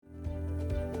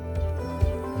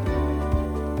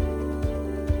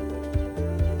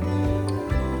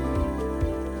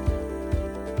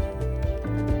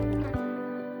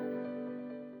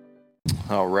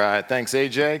All right. Thanks,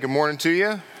 AJ. Good morning to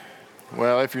you.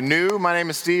 Well, if you're new, my name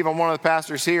is Steve. I'm one of the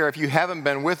pastors here. If you haven't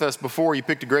been with us before, you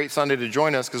picked a great Sunday to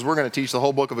join us because we're going to teach the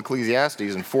whole book of Ecclesiastes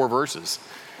in 4 verses.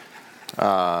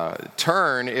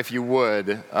 Turn, if you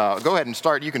would. Go ahead and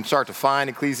start. You can start to find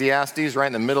Ecclesiastes right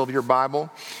in the middle of your Bible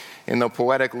in the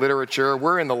poetic literature.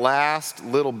 We're in the last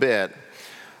little bit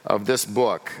of this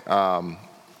book.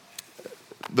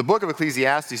 The book of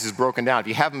Ecclesiastes is broken down. If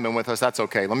you haven't been with us, that's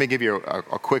okay. Let me give you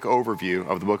a quick overview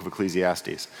of the book of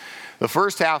Ecclesiastes. The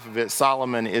first half of it,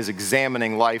 Solomon is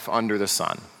examining life under the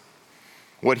sun.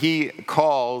 What he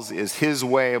calls is his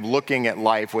way of looking at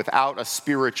life without a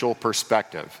spiritual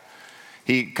perspective.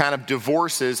 He kind of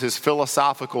divorces his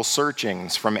philosophical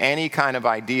searchings from any kind of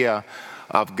idea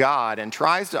of God and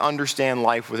tries to understand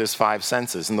life with his 5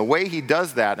 senses. And the way he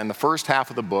does that in the first half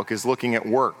of the book is looking at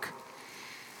work.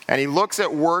 And he looks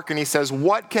at work and he says,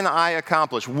 what can I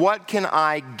accomplish? What can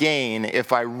I gain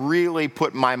if I really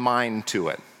put my mind to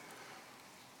it?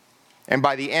 And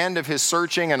by the end of his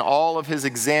searching and all of his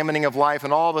examining of life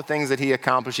and all the things that he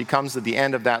accomplished, he comes to the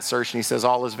end of that search and he says,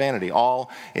 all is vanity,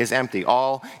 all is empty,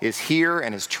 all is here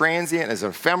and is transient, is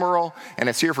ephemeral, and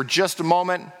it's here for just a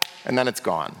moment, and then it's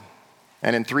gone.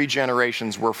 And in 3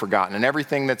 generations, we're forgotten. And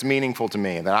everything that's meaningful to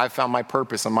me, that I've found my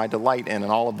purpose and my delight in,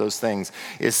 and all of those things,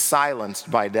 is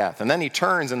silenced by death. And then he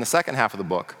turns in the second half of the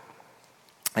book,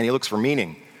 and he looks for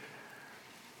meaning.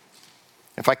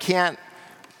 If I can't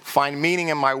find meaning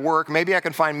in my work, maybe I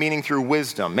can find meaning through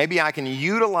wisdom. Maybe I can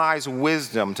utilize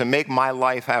wisdom to make my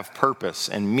life have purpose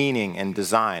and meaning and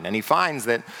design. And he finds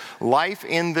that life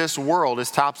in this world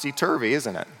is topsy-turvy,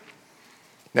 isn't it?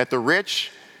 That the rich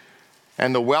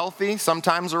and the wealthy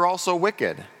sometimes are also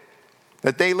wicked.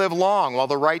 That they live long while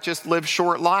the righteous live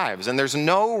short lives. And there's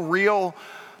no real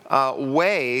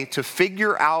way to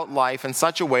figure out life in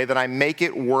such a way that I make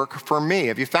it work for me.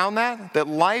 Have you found that? That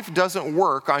life doesn't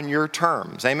work on your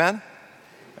terms. Amen?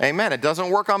 Amen. It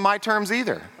doesn't work on my terms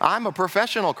either. I'm a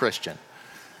professional Christian.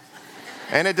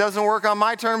 And it doesn't work on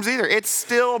my terms either. It's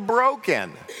still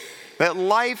broken. That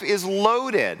life is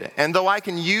loaded. And though I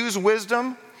can use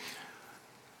wisdom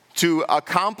to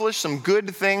accomplish some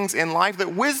good things in life,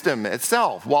 that wisdom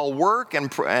itself, while work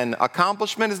and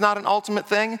accomplishment is not an ultimate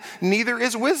thing, neither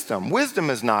is wisdom. Wisdom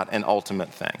is not an ultimate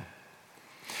thing.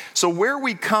 So where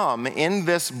we come in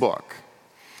this book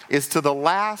is to the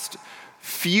last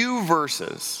few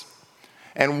verses.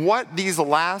 And what these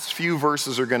last few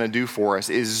verses are going to do for us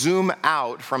is zoom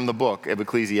out from the book of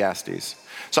Ecclesiastes.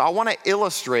 So I want to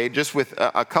illustrate just with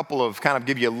a couple of, kind of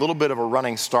give you a little bit of a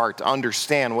running start to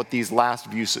understand what these last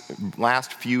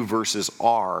few verses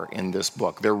are in this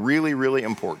book. They're really, really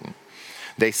important.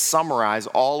 They summarize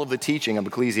all of the teaching of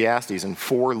Ecclesiastes in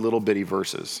 4 little bitty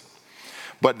verses.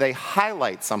 But they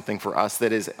highlight something for us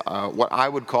that is what I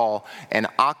would call an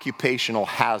occupational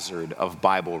hazard of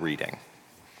Bible reading.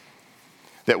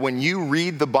 That when you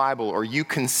read the Bible or you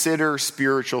consider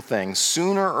spiritual things,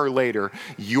 sooner or later,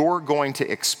 you're going to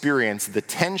experience the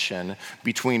tension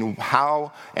between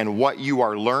how and what you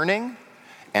are learning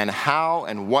and how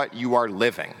and what you are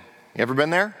living. You ever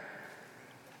been there?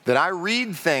 That I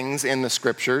read things in the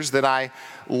scriptures, that I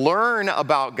learn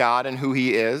about God and who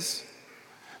He is,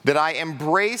 that I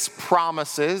embrace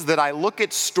promises, that I look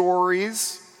at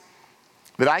stories,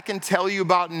 that I can tell you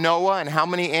about Noah and how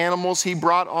many animals he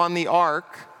brought on the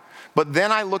ark, but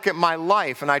then I look at my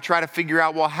life and I try to figure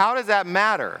out, well, how does that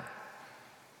matter?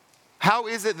 How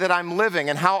is it that I'm living?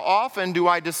 And how often do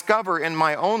I discover in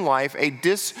my own life a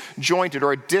disjointed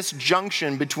or a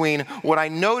disjunction between what I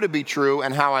know to be true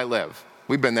and how I live?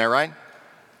 We've been there, right?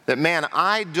 That, man,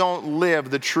 I don't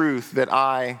live the truth that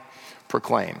I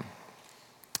proclaim.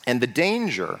 And the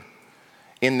danger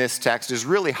in this text is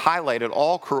really highlighted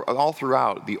all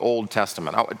throughout the Old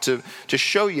Testament. To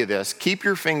show you this, keep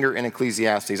your finger in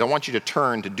Ecclesiastes. I want you to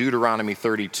turn to Deuteronomy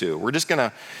 32. We're just going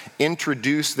to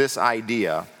introduce this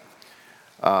idea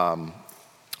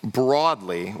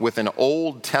broadly with an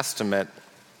Old Testament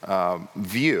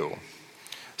view.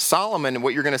 Solomon,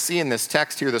 what you're going to see in this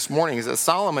text here this morning is that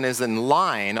Solomon is in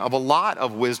line of a lot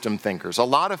of wisdom thinkers, a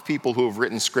lot of people who have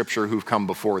written scripture who've come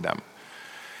before them.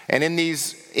 And in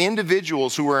these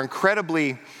individuals who are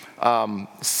incredibly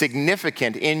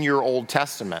significant in your Old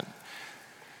Testament,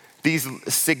 these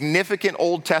significant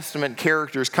Old Testament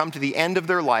characters come to the end of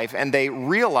their life and they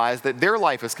realize that their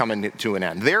life is coming to an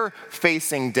end. They're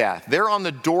facing death. They're on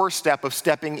the doorstep of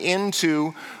stepping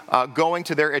into going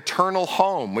to their eternal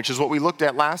home, which is what we looked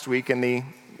at last week in the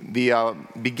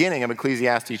beginning of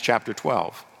Ecclesiastes chapter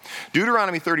 12.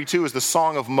 Deuteronomy 32 is the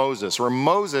Song of Moses, where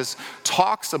Moses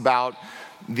talks about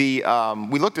we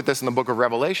looked at this in the book of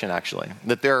Revelation, actually,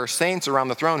 that there are saints around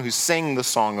the throne who sing the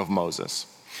song of Moses.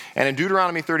 And in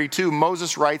Deuteronomy 32,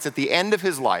 Moses writes at the end of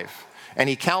his life, and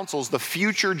he counsels the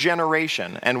future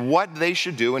generation and what they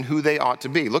should do and who they ought to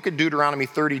be. Look at Deuteronomy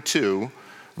 32,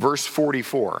 verse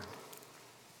 44.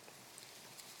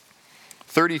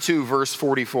 32, verse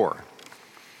 44.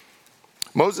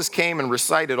 Moses came and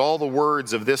recited all the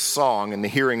words of this song in the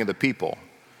hearing of the people,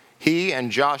 he and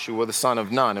Joshua the son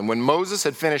of Nun. And when Moses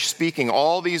had finished speaking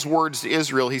all these words to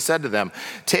Israel, he said to them,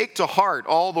 "Take to heart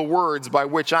all the words by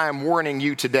which I am warning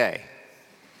you today,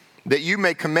 that you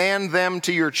may command them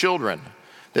to your children,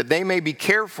 that they may be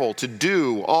careful to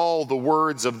do all the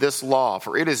words of this law,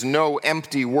 for it is no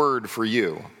empty word for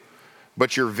you,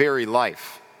 but your very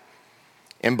life.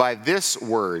 And by this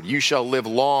word you shall live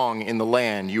long in the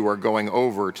land you are going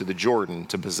over to the Jordan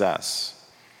to possess."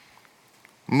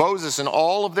 Moses, in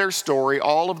all of their story,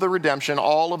 all of the redemption,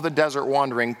 all of the desert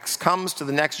wandering, comes to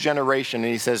the next generation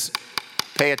and he says,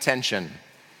 pay attention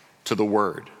to the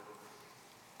word.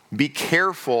 Be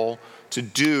careful to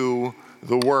do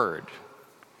the word.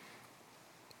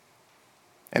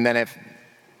 And then if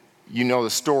you know the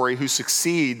story, who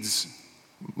succeeds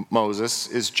Moses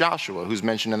is Joshua, who's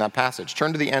mentioned in that passage.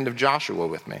 Turn to the end of Joshua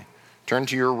with me. Turn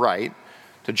to your right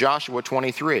to Joshua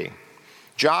 23.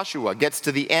 Joshua gets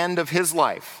to the end of his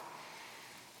life,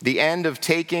 the end of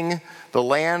taking the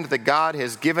land that God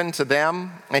has given to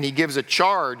them, and he gives a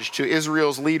charge to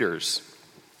Israel's leaders.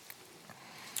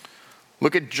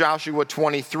 Look at Joshua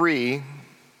 23,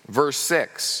 verse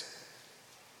 6.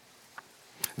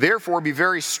 "Therefore be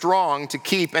very strong to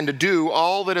keep and to do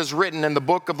all that is written in the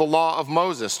book of the law of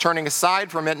Moses, turning aside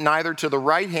from it neither to the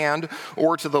right hand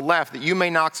or to the left, that you may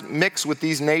not mix with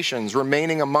these nations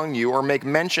remaining among you, or make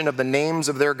mention of the names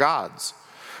of their gods,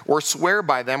 or swear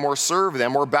by them, or serve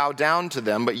them, or bow down to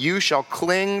them. But you shall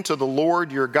cling to the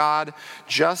Lord your God,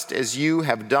 just as you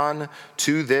have done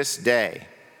to this day.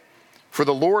 For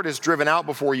the Lord has driven out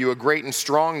before you a great and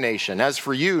strong nation. As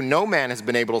for you, no man has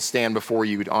been able to stand before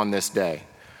you on this day.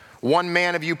 One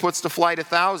man of you puts to flight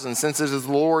 1,000, since it is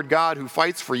the Lord God who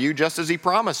fights for you, just as he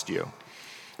promised you.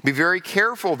 Be very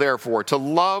careful, therefore, to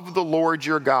love the Lord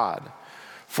your God.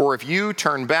 For if you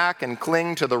turn back and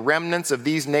cling to the remnants of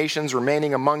these nations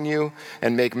remaining among you,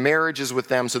 and make marriages with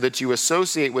them so that you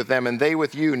associate with them and they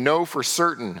with you, know for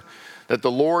certain that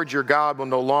the Lord your God will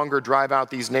no longer drive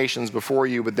out these nations before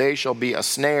you, but they shall be a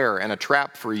snare and a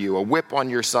trap for you, a whip on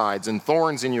your sides and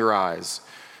thorns in your eyes,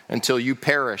 until you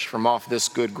perish from off this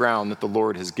good ground that the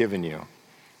Lord has given you.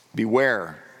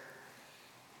 Beware.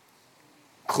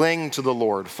 Cling to the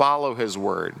Lord. Follow his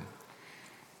word."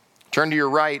 Turn to your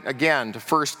right again to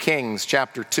 1 Kings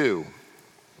chapter 2.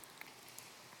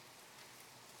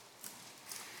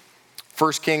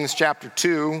 1 Kings chapter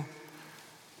 2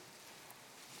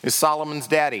 is Solomon's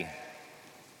daddy,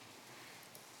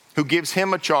 who gives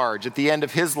him a charge at the end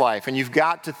of his life. And you've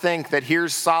got to think that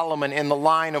here's Solomon in the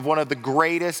line of one of the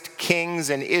greatest kings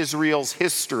in Israel's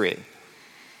history,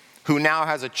 who now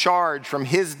has a charge from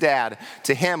his dad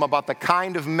to him about the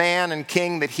kind of man and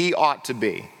king that he ought to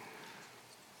be.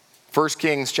 1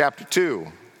 Kings chapter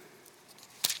 2,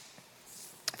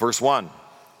 verse 1.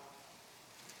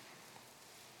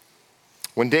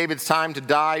 When David's time to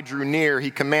die drew near,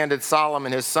 he commanded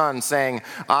Solomon his son, saying,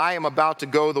 "I am about to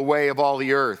go the way of all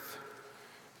the earth.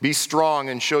 Be strong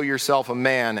and show yourself a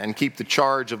man, and keep the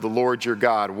charge of the Lord your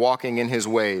God, walking in his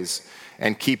ways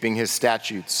and keeping his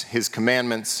statutes, his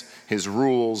commandments, his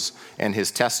rules, and his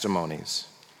testimonies,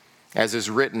 as is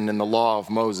written in the law of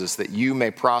Moses, that you may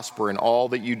prosper in all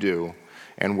that you do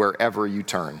and wherever you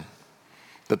turn.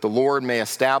 That the Lord may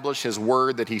establish his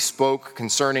word that he spoke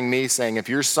concerning me, saying, if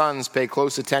your sons pay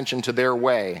close attention to their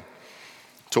way,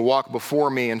 to walk before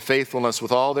me in faithfulness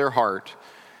with all their heart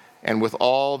and with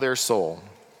all their soul,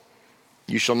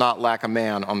 you shall not lack a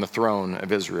man on the throne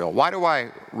of Israel." Why do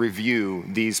I review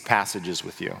these passages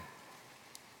with you?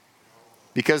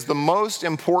 Because the most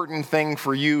important thing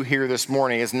for you here this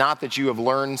morning is not that you have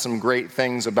learned some great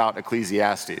things about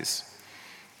Ecclesiastes.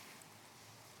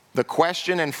 The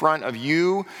question in front of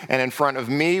you and in front of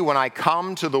me when I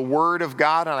come to the Word of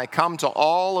God and I come to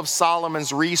all of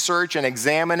Solomon's research and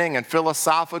examining and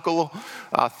philosophical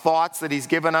thoughts that he's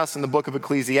given us in the book of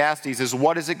Ecclesiastes is,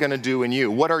 what is it going to do in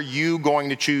you? What are you going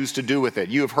to choose to do with it?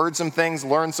 You have heard some things,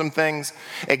 learned some things,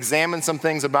 examined some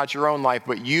things about your own life,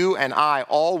 but you and I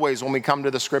always, when we come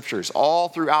to the Scriptures, all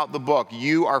throughout the book,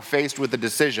 you are faced with a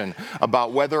decision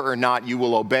about whether or not you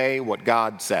will obey what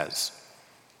God says.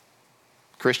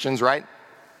 Christians, right?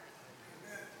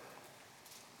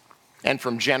 And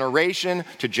from generation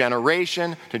to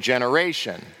generation to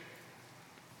generation,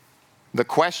 The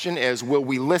question is, will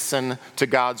we listen to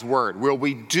God's word? Will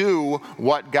we do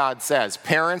what God says?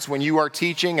 Parents, when you are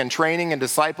teaching and training and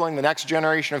discipling the next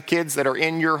generation of kids that are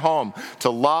in your home to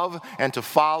love and to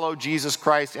follow Jesus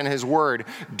Christ and his word,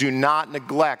 do not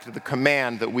neglect the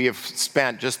command that we have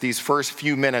spent just these first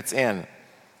few minutes in.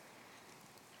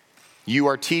 You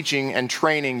are teaching and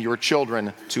training your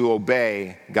children to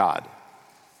obey God.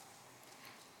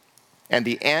 And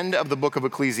the end of the book of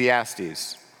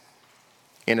Ecclesiastes,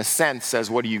 in a sense, says,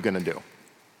 what are you going to do?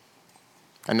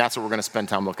 And that's what we're going to spend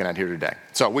time looking at here today.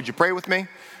 So would you pray with me?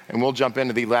 And we'll jump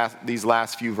into these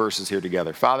last few verses here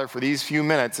together. Father, for these few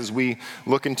minutes as we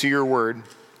look into your word,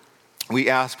 we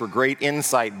ask for great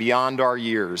insight beyond our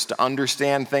years to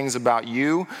understand things about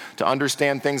you, to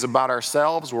understand things about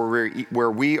ourselves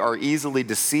where we are easily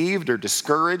deceived or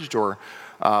discouraged or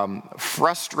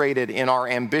frustrated in our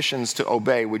ambitions to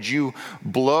obey. Would you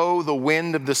blow the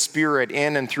wind of the Spirit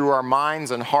in and through our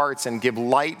minds and hearts and give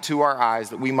light to our eyes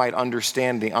that we might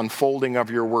understand the unfolding of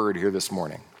your word here this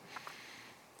morning.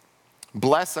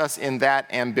 Bless us in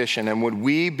that ambition, and would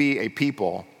we be a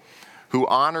people who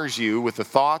honors you with the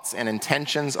thoughts and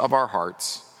intentions of our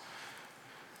hearts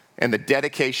and the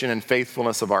dedication and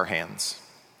faithfulness of our hands.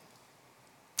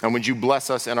 And would you bless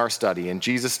us in our study? In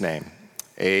Jesus' name,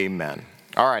 amen.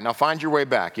 All right, now find your way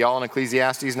back. Y'all in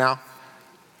Ecclesiastes now?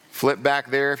 Flip back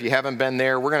there if you haven't been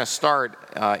there. We're going to start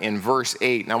in verse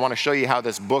 8, and I want to show you how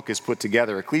this book is put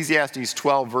together. Ecclesiastes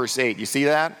 12, verse 8. You see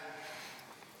that?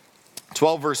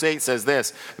 12, verse 8 says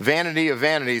this, "Vanity of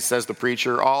vanities, says the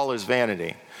preacher, all is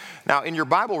vanity." Now, in your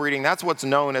Bible reading, that's what's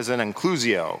known as an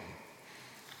inclusio.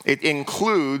 It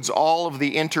includes all of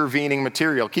the intervening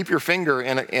material. Keep your finger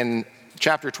in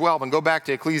chapter 12 and go back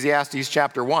to Ecclesiastes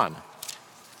chapter 1.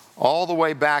 All the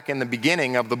way back in the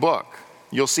beginning of the book,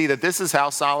 you'll see that this is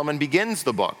how Solomon begins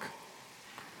the book.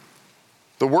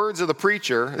 The words of the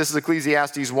preacher, this is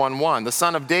Ecclesiastes 1:1, "The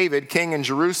son of David, king in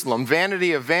Jerusalem,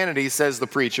 vanity of vanities, says the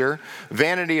preacher,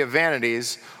 vanity of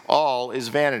vanities, all is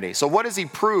vanity." So what does he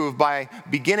prove by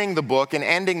beginning the book and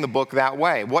ending the book that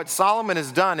way? What Solomon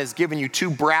has done is given you two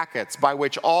brackets by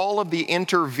which all of the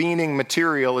intervening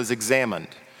material is examined.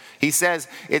 He says,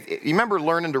 you remember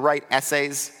learning to write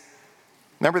essays?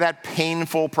 Remember that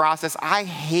painful process? I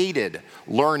hated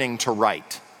learning to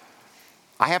write.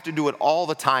 I have to do it all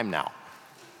the time now.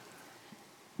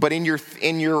 But in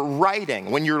your writing,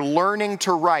 when you're learning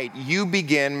to write, you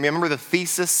begin, remember the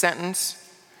thesis sentence?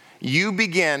 You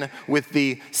begin with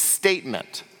the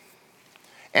statement.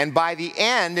 And by the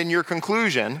end, in your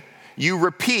conclusion, you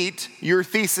repeat your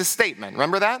thesis statement.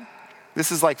 Remember that?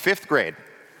 This is like 5th grade.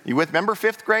 You with? Remember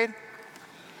 5th grade?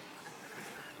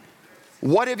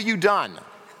 What have you done?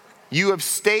 You have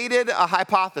stated a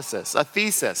hypothesis, a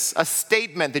thesis, a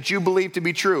statement that you believe to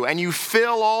be true, and you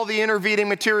fill all the intervening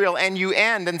material, and you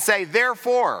end and say,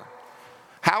 therefore,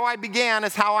 how I began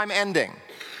is how I'm ending.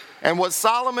 And what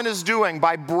Solomon is doing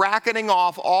by bracketing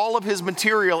off all of his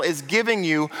material is giving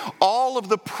you all of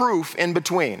the proof in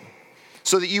between,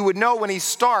 so that you would know when he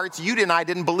starts, you and I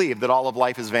didn't believe that all of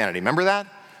life is vanity. Remember that?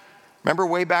 Remember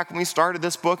way back when we started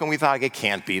this book and we thought, it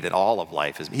can't be that all of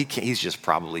life is, he's just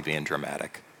probably being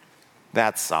dramatic.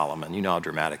 That's Solomon. You know how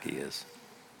dramatic he is.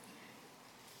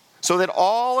 So that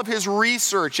all of his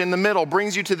research in the middle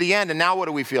brings you to the end. And now what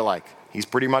do we feel like? He's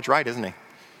pretty much right, isn't he?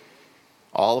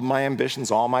 All of my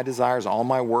ambitions, all my desires, all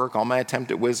my work, all my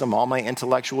attempt at wisdom, all my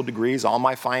intellectual degrees, all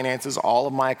my finances, all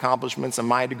of my accomplishments and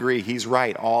my degree. He's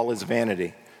right. All is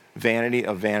vanity. Vanity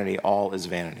of vanity. All is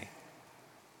vanity.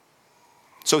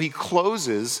 So he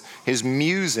closes his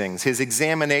musings, his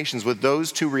examinations with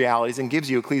those two realities and gives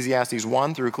you Ecclesiastes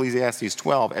 1 through Ecclesiastes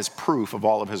 12 as proof of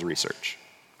all of his research.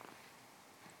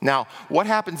 Now, what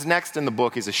happens next in the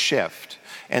book is a shift,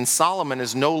 and Solomon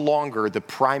is no longer the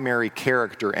primary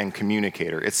character and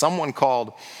communicator. It's someone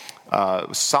called,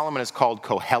 Solomon is called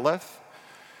Koheleth,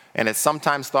 and it's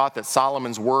sometimes thought that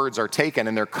Solomon's words are taken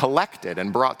and they're collected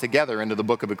and brought together into the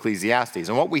book of Ecclesiastes.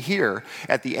 And what we hear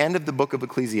at the end of the book of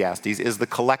Ecclesiastes is the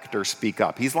collector speak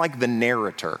up. He's like the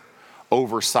narrator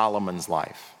over Solomon's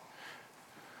life.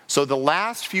 So the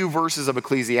last few verses of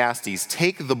Ecclesiastes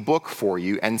take the book for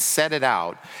you and set it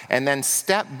out, and then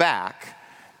step back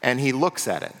and he looks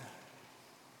at it.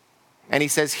 And he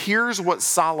says, here's what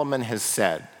Solomon has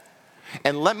said.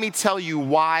 And let me tell you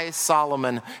why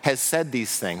Solomon has said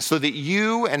these things, so that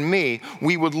you and me,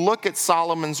 we would look at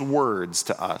Solomon's words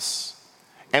to us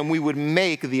and we would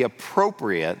make the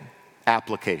appropriate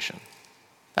application.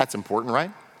 That's important,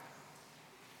 right?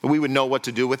 We would know what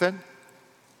to do with it.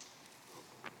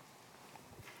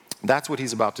 That's what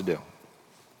he's about to do.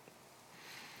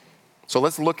 So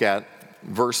let's look at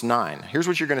verse 9, here's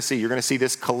what you're going to see. You're going to see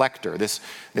this collector, this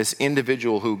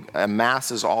individual who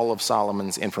amasses all of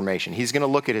Solomon's information. He's going to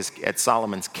look at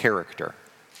Solomon's character.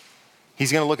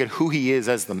 He's going to look at who he is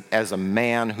as a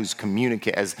man who's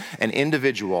as an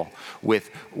individual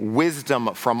with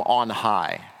wisdom from on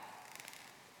high.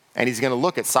 And he's going to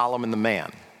look at Solomon the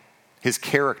man, his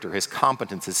character, his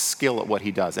competence, his skill at what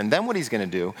he does. And then what he's going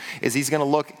to do is he's going to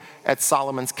look at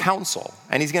Solomon's counsel.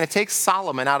 And he's going to take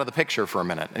Solomon out of the picture for a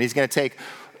minute. And he's going to take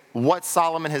what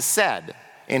Solomon has said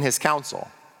in his counsel,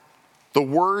 the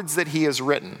words that he has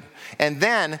written. And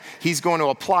then he's going to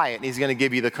apply it, and he's going to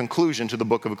give you the conclusion to the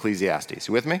book of Ecclesiastes.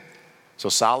 You with me? So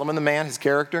Solomon the man, his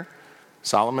character,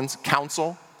 Solomon's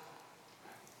counsel,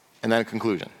 and then a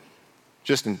conclusion.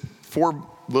 Just in 4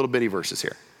 little bitty verses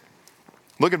here.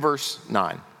 Look at verse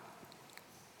 9.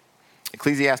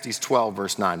 Ecclesiastes 12,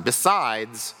 verse 9.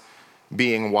 Besides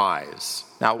being wise.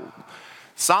 Now,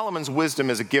 Solomon's wisdom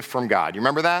is a gift from God. You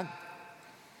remember that?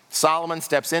 Solomon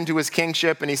steps into his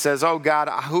kingship and he says, oh God,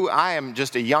 I am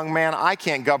just a young man. I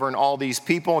can't govern all these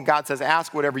people. And God says,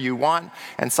 ask whatever you want.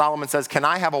 And Solomon says, can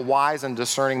I have a wise and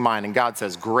discerning mind? And God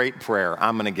says, great prayer.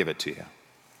 I'm going to give it to you.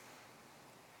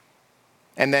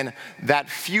 And then that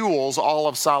fuels all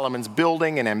of Solomon's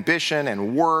building and ambition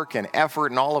and work and effort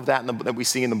and all of that that we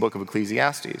see in the book of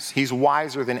Ecclesiastes. He's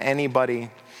wiser than anybody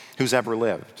who's ever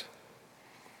lived.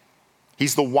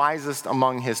 He's the wisest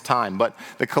among his time. But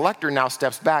the collector now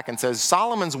steps back and says,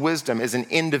 Solomon's wisdom is an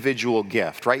individual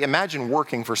gift, right? Imagine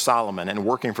working for Solomon and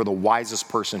working for the wisest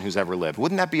person who's ever lived.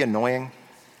 Wouldn't that be annoying?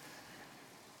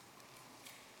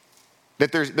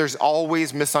 That there's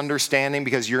always misunderstanding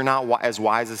because you're not as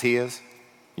wise as he is.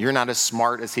 You're not as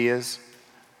smart as he is.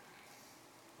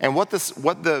 And what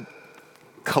the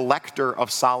collector of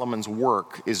Solomon's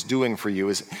work is doing for you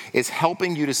is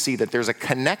helping you to see that there's a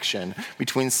connection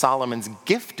between Solomon's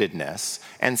giftedness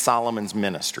and Solomon's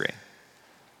ministry.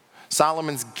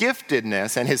 Solomon's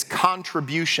giftedness and his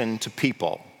contribution to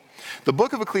people. The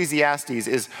book of Ecclesiastes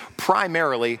is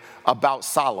primarily about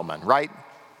Solomon, right?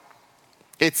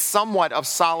 It's somewhat of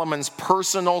Solomon's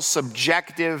personal,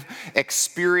 subjective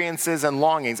experiences and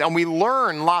longings. And we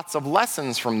learn lots of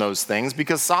lessons from those things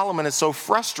because Solomon is so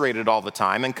frustrated all the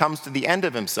time and comes to the end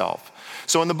of himself.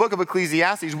 So in the book of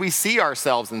Ecclesiastes, we see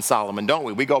ourselves in Solomon, don't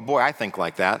we? We go, boy, I think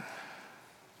like that.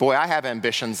 Boy, I have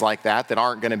ambitions like that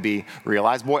aren't going to be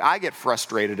realized. Boy, I get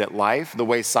frustrated at life the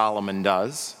way Solomon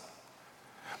does.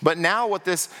 But now what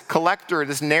this collector,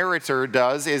 this narrator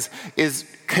does is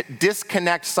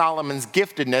disconnect Solomon's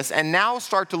giftedness and now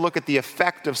start to look at the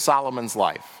effect of Solomon's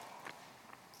life.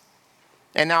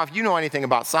 And now if you know anything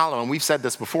about Solomon, we've said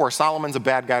this before, Solomon's a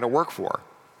bad guy to work for.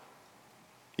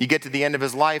 You get to the end of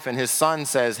his life and his son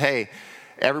says, hey,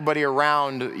 everybody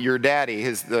around your daddy,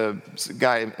 his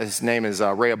name is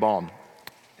Rehoboam.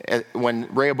 When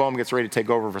Rehoboam gets ready to take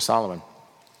over for Solomon,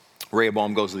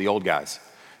 Rehoboam goes to the old guys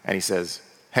and he says,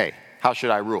 hey, how should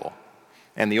I rule?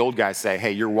 And the old guys say,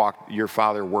 hey, your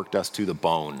father worked us to the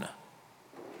bone.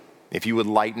 If you would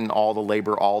lighten all the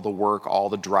labor, all the work, all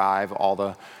the drive, all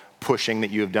the pushing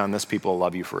that you have done, this people will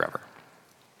love you forever.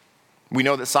 We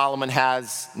know that Solomon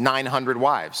has 900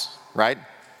 wives, right?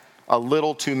 A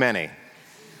little too many.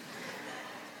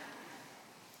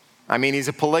 I mean, he's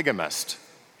a polygamist.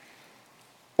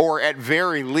 Or at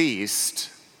very least,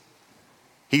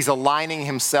 he's aligning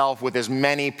himself with as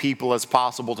many people as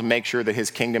possible to make sure that his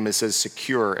kingdom is as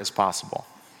secure as possible.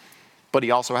 But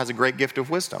he also has a great gift of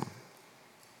wisdom.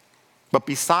 But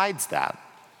besides that,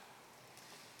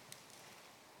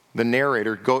 the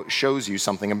narrator shows you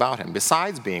something about him.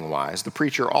 Besides being wise, the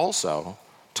preacher also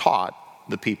taught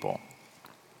the people.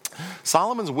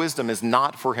 Solomon's wisdom is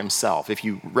not for himself, if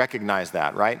you recognize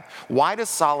that, right? Why does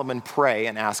Solomon pray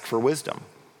and ask for wisdom?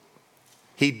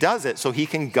 He does it so he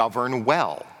can govern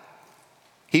well.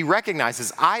 He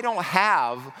recognizes, I don't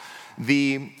have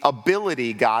the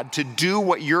ability, God, to do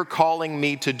what you're calling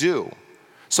me to do.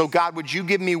 So God, would you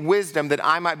give me wisdom that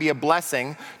I might be a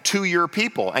blessing to your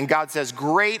people? And God says,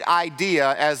 great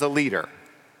idea as a leader.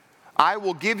 I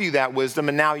will give you that wisdom,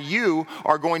 and now you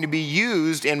are going to be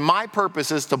used in my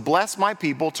purposes to bless my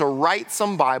people, to write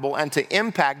some Bible, and to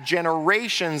impact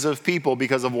generations of people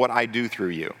because of what I do through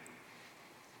you.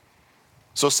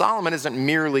 So Solomon isn't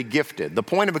merely gifted. The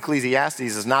point of Ecclesiastes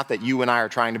is not that you and I are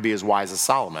trying to be as wise as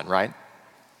Solomon, right?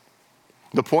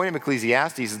 The point of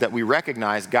Ecclesiastes is that we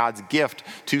recognize God's gift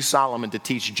to Solomon to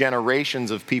teach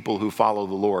generations of people who follow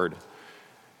the Lord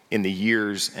in the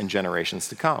years and generations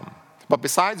to come. But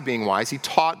besides being wise, he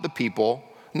taught the people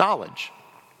knowledge.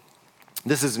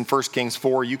 This is in 1 Kings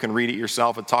 4. You can read it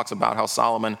yourself. It talks about how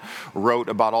Solomon wrote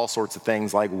about all sorts of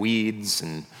things like weeds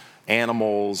and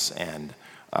animals and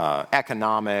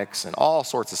economics, and all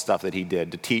sorts of stuff that he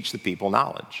did to teach the people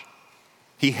knowledge.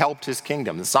 He helped his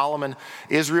kingdom.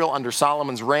 Israel under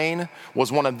Solomon's reign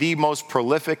was one of the most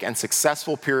prolific and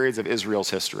successful periods of Israel's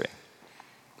history.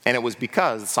 And it was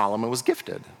because Solomon was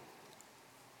gifted.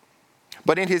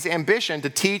 But in his ambition to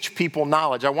teach people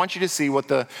knowledge, I want you to see what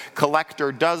the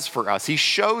collector does for us. He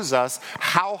shows us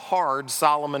how hard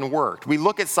Solomon worked. We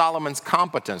look at Solomon's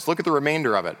competence. Look at the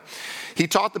remainder of it. He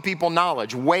taught the people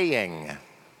knowledge, weighing,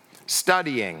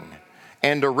 studying,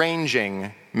 and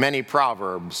arranging many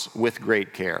proverbs with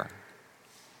great care.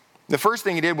 The first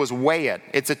thing he did was weigh it.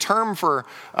 It's a term for,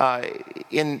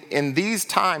 in these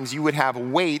times, you would have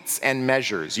weights and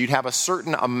measures. You'd have a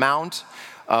certain amount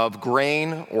of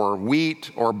grain or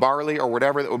wheat or barley or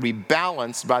whatever that would be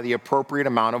balanced by the appropriate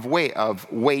amount of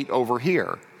weight over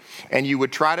here. And you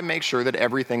would try to make sure that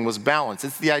everything was balanced.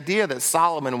 It's the idea that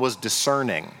Solomon was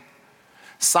discerning.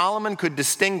 Solomon could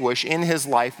distinguish in his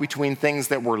life between things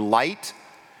that were light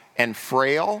and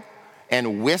frail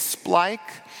and wisp-like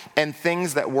and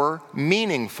things that were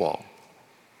meaningful.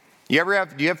 Do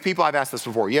you have people, I've asked this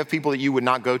before, you have people that you would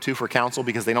not go to for counsel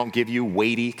because they don't give you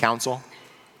weighty counsel?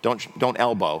 Don't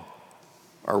elbow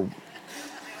or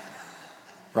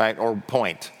right or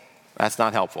point. That's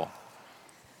not helpful.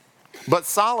 But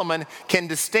Solomon can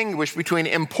distinguish between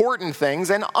important things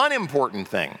and unimportant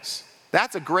things.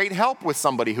 That's a great help with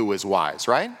somebody who is wise,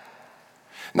 right?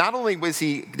 Not only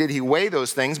did he weigh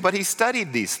those things, but he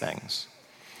studied these things.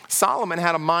 Solomon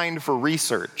had a mind for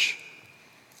research.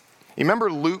 You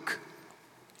remember Luke?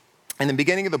 In the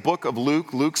beginning of the book of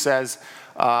Luke, Luke says,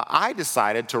 I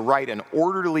decided to write an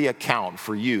orderly account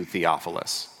for you,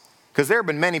 Theophilus. Because there have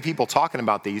been many people talking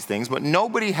about these things, but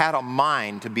nobody had a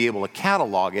mind to be able to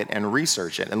catalog it and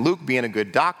research it. And Luke, being a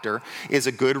good doctor, is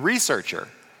a good researcher.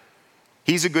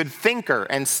 He's a good thinker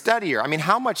and studier. I mean,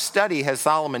 how much study has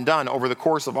Solomon done over the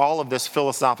course of all of this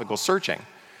philosophical searching?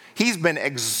 He's been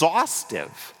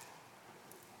exhaustive.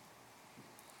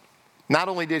 Not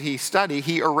only did he study,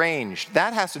 he arranged.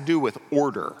 That has to do with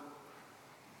order.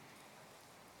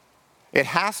 It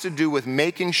has to do with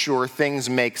making sure things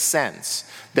make sense,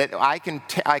 that I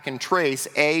can trace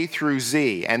A through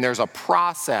Z, and there's a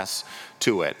process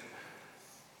to it.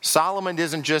 Solomon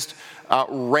isn't just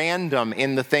random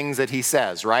in the things that he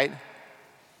says, right?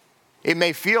 It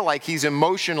may feel like he's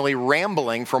emotionally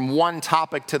rambling from one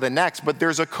topic to the next, but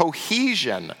there's a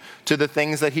cohesion to the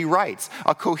things that he writes,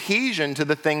 a cohesion to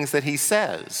the things that he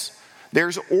says.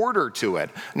 There's order to it.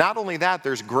 Not only that,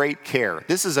 there's great care.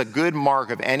 This is a good mark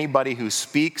of anybody who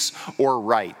speaks or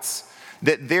writes,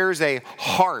 that there's a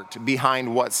heart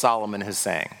behind what Solomon is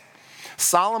saying.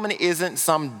 Solomon isn't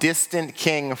some distant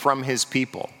king from his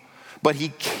people, but he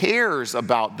cares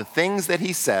about the things that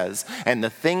he says and the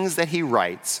things that he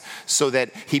writes so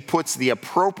that he puts the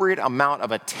appropriate amount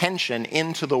of attention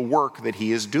into the work that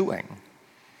he is doing.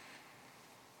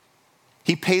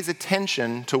 He pays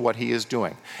attention to what he is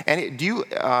doing. And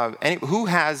who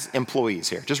has employees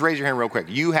here? Just raise your hand real quick.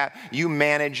 You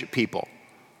manage people.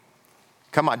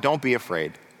 Come on, don't be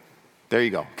afraid. There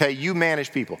you go. Okay, you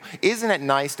manage people. Isn't it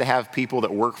nice to have people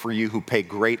that work for you who pay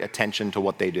great attention to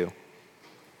what they do?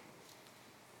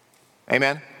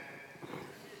 Amen?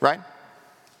 Right?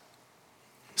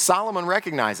 Solomon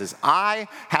recognizes, I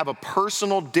have a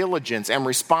personal diligence and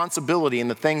responsibility in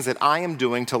the things that I am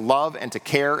doing to love and to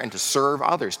care and to serve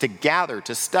others, to gather,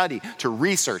 to study, to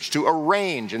research, to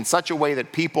arrange in such a way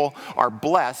that people are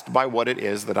blessed by what it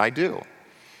is that I do.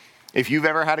 If you've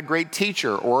ever had a great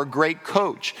teacher or a great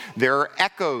coach, there are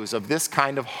echoes of this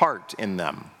kind of heart in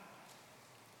them.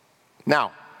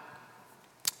 Now,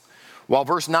 while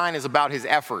verse 9 is about his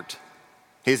effort,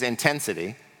 his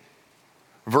intensity,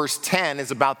 verse 10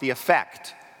 is about the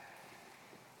effect.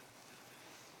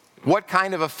 What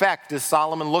kind of effect is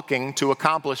Solomon looking to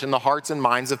accomplish in the hearts and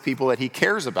minds of people that he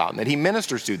cares about and that he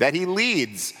ministers to, that he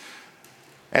leads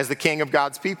as the king of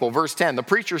God's people? Verse 10, the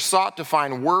preacher sought to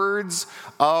find words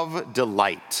of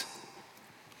delight.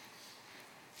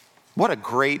 What a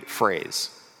great phrase.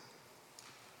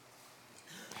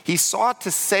 He sought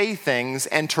to say things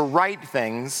and to write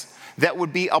things that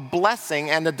would be a blessing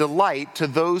and a delight to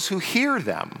those who hear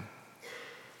them.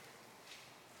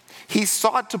 He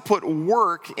sought to put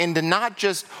work into not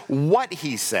just what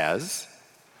he says,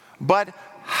 but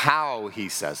how he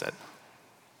says it.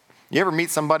 You ever meet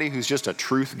somebody who's just a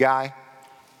truth guy?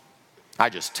 I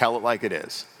just tell it like it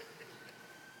is.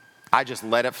 I just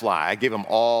let it fly. I give him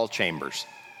all chambers.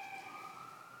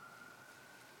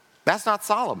 That's not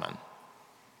Solomon.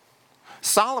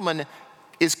 Solomon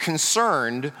is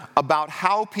concerned about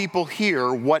how people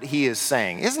hear what he is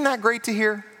saying. Isn't that great to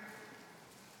hear?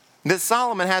 That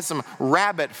Solomon has some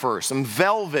rabbit fur, some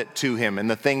velvet to him in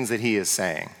the things that he is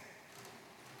saying.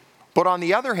 But on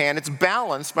the other hand, it's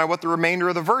balanced by what the remainder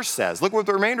of the verse says. Look what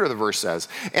the remainder of the verse says.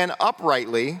 And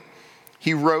uprightly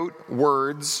he wrote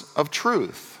words of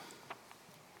truth.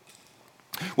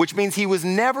 Which means he was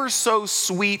never so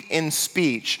sweet in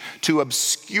speech to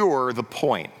obscure the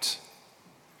point.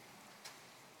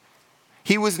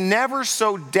 He was never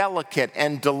so delicate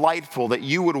and delightful that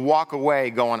you would walk away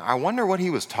going, I wonder what he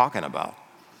was talking about.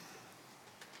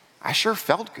 I sure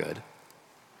felt good,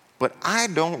 but I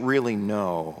don't really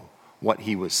know what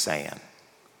he was saying.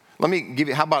 Let me give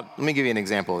you an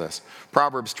example of this.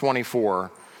 Proverbs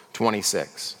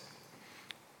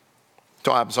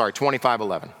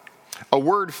 25:11. A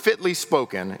word fitly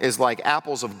spoken is like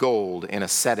apples of gold in a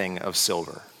setting of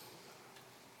silver.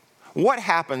 What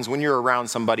happens when you're around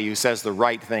somebody who says the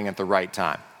right thing at the right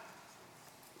time?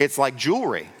 It's like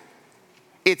jewelry.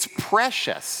 It's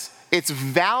precious. It's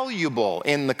valuable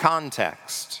in the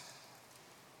context.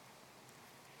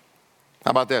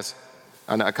 How about this?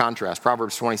 A contrast.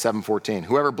 Proverbs 27:14.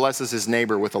 Whoever blesses his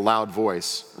neighbor with a loud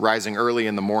voice, rising early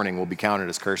in the morning, will be counted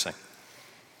as cursing.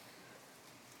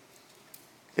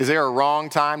 Is there a wrong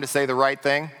time to say the right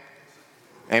thing?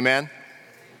 Amen?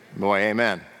 Boy,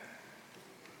 amen.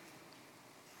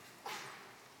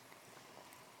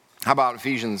 How about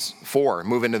Ephesians 4?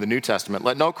 Move into the New Testament.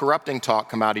 Let no corrupting talk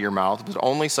come out of your mouth, but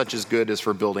only such as good as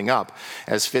for building up,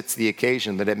 as fits the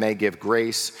occasion, that it may give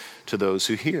grace to those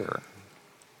who hear.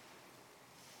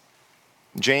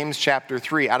 James chapter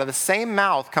 3. Out of the same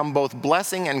mouth come both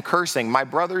blessing and cursing. My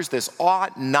brothers, this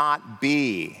ought not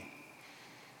be.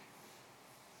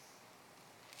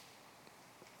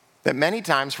 That many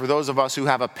times for those of us who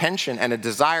have a penchant and a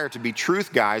desire to be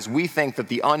truth guys, we think that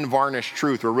the unvarnished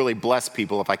truth will really bless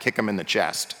people if I kick them in the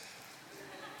chest.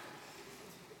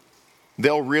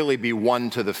 They'll really be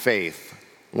won to the faith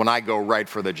when I go right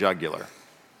for the jugular.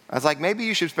 I was like, maybe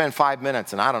you should spend 5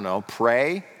 minutes and I don't know,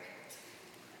 pray.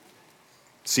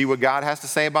 See what God has to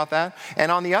say about that.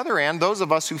 And on the other hand, those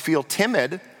of us who feel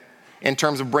timid in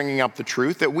terms of bringing up the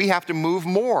truth, that we have to move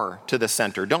more to the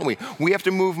center, don't we? We have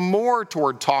to move more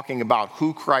toward talking about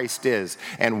who Christ is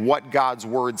and what God's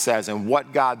word says and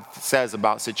what God says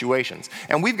about situations.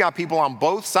 And we've got people on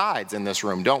both sides in this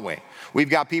room, don't we? We've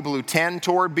got people who tend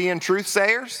toward being truth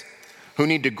sayers, who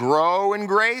need to grow in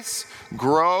grace,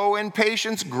 grow in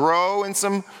patience, grow in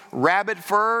some rabbit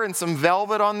fur and some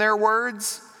velvet on their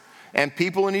words, and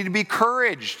people who need to be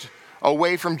encouraged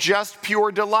away from just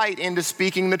pure delight into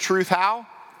speaking the truth how?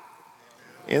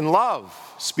 In love.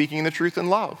 Speaking the truth in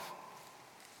love.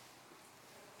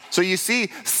 So you see,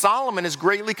 Solomon is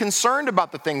greatly concerned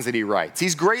about the things that he writes.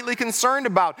 He's greatly concerned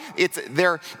about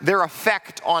their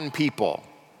effect on people.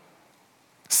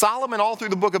 Solomon, all through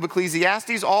the book of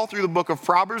Ecclesiastes, all through the book of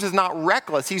Proverbs, is not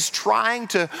reckless. He's trying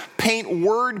to paint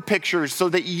word pictures so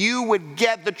that you would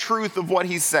get the truth of what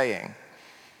he's saying.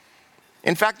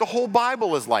 In fact, the whole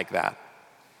Bible is like that.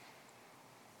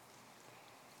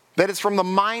 That it's from the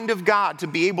mind of God to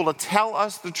be able to tell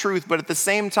us the truth, but at the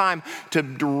same time to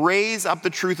raise up the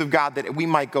truth of God that we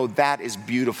might go, that is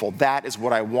beautiful, that is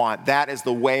what I want, that is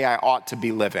the way I ought to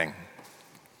be living.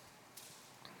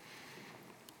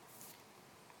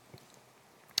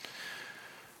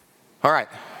 All right,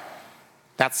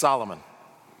 that's Solomon.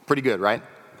 Pretty good, right?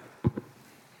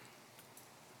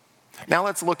 Now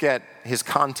let's look at his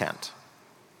content.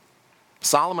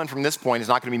 Solomon from this point is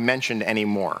not going to be mentioned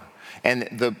anymore. And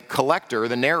the collector,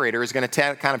 the narrator, is going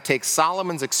to kind of take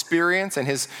Solomon's experience and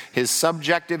his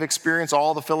subjective experience,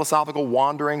 all the philosophical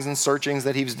wanderings and searchings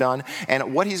that he's done,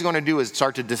 and what he's going to do is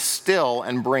start to distill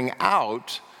and bring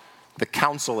out the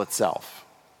counsel itself,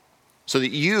 so that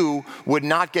you would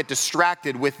not get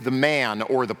distracted with the man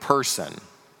or the person.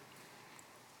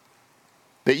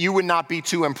 That you would not be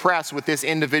too impressed with this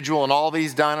individual and all that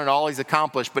he's done and all he's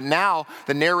accomplished. But now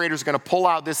the narrator is going to pull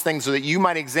out this thing so that you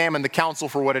might examine the counsel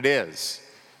for what it is.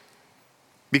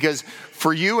 Because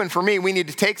for you and for me, we need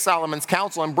to take Solomon's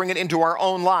counsel and bring it into our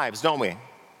own lives, don't we?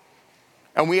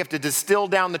 And we have to distill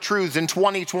down the truths in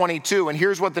 2022. And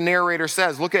here's what the narrator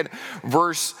says. Look at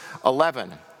verse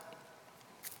 11.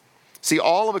 See,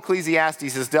 all of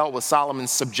Ecclesiastes has dealt with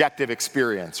Solomon's subjective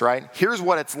experience, right? Here's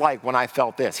what it's like when I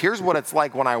felt this. Here's what it's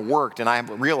like when I worked and I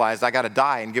realized I got to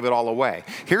die and give it all away.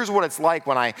 Here's what it's like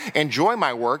when I enjoy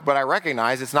my work, but I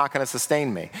recognize it's not going to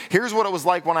sustain me. Here's what it was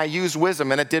like when I used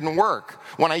wisdom and it didn't work.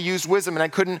 When I used wisdom and I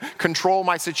couldn't control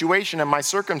my situation and my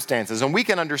circumstances. And we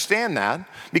can understand that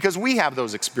because we have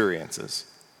those experiences.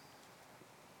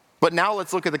 But now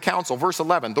let's look at the counsel. Verse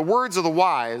 11, the words of the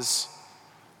wise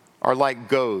are like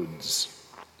goads.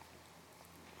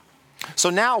 So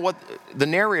now what the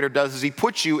narrator does is he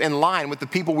puts you in line with the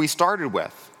people we started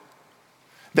with.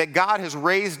 That God has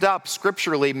raised up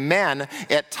scripturally men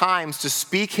at times to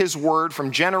speak his word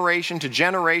from generation to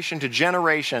generation to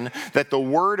generation, that the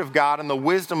word of God and the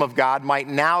wisdom of God might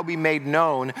now be made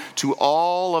known to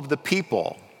all of the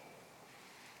people.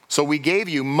 So we gave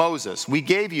you Moses, we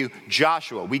gave you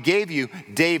Joshua, we gave you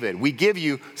David, we give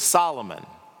you Solomon.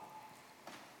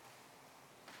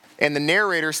 And the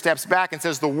narrator steps back and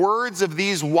says, the words of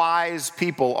these wise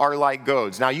people are like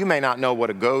goads. Now you may not know what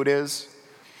a goad is.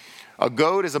 A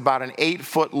goad is about an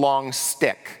 8-foot long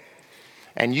stick,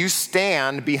 and you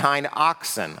stand behind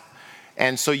oxen.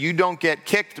 And so you don't get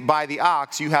kicked by the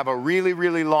ox. You have a really,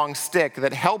 really long stick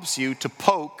that helps you to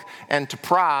poke and to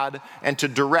prod and to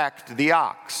direct the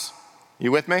ox.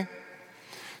 You with me?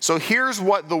 So here's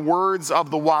what the words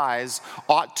of the wise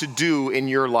ought to do in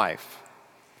your life.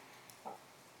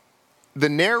 The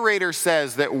narrator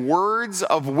says that words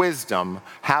of wisdom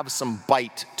have some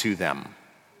bite to them.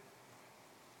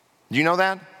 Do you know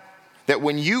that? That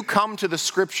when you come to the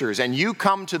scriptures and you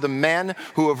come to the men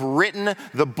who have written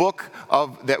the book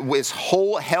that was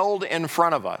held in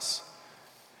front of us,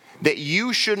 that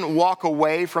you shouldn't walk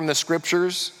away from the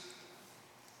scriptures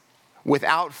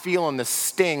without feeling the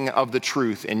sting of the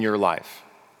truth in your life.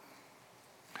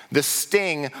 The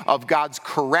sting of God's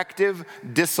corrective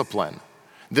discipline.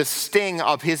 The sting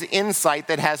of his insight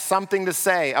that has something to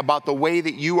say about the way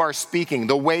that you are speaking,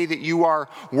 the way that you are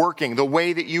working, the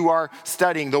way that you are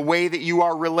studying, the way that you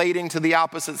are relating to the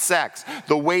opposite sex,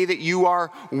 the way that you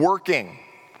are working,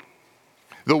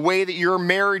 the way that your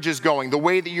marriage is going, the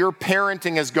way that your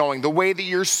parenting is going, the way that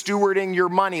you're stewarding your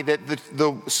money, that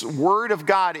the word of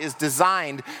God is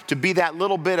designed to be that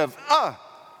little bit of,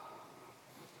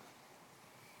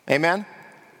 Amen?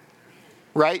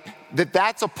 Right?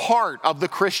 That's a part of the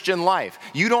Christian life.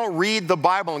 You don't read the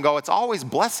Bible and go, it's always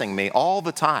blessing me all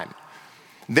the time.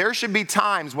 There should be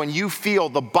times when you feel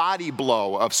the body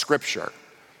blow of Scripture.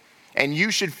 And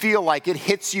you should feel like it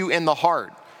hits you in the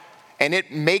heart. And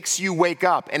it makes you wake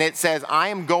up. And it says, I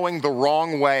am going the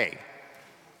wrong way.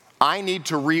 I need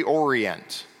to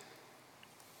reorient.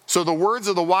 So the words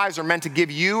of the wise are meant to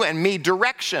give you and me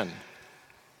direction.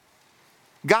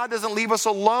 God doesn't leave us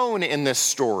alone in this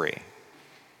story.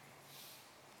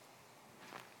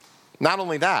 Not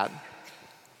only that,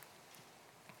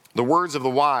 the words of the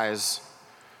wise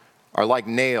are like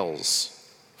nails,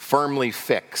 firmly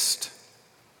fixed,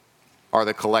 are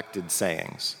the collected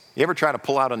sayings. You ever try to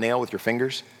pull out a nail with your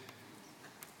fingers?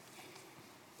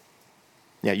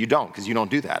 Yeah, you don't, because you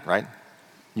don't do that, right?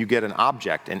 You get an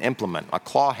object, an implement, a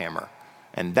claw hammer,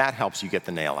 and that helps you get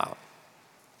the nail out.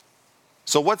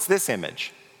 So what's this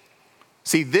image?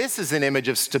 See, this is an image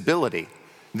of stability.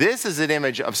 This is an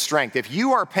image of strength. If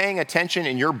you are paying attention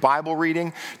in your Bible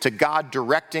reading to God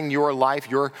directing your life,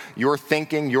 your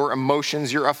thinking, your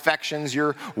emotions, your affections,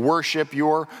 your worship,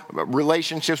 your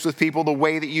relationships with people, the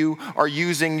way that you are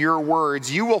using your words,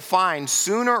 you will find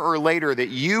sooner or later that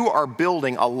you are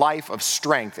building a life of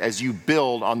strength as you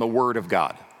build on the Word of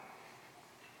God.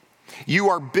 You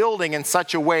are building in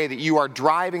such a way that you are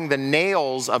driving the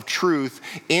nails of truth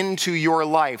into your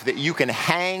life, that you can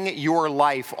hang your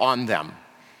life on them.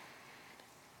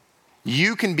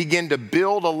 You can begin to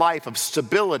build a life of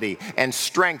stability and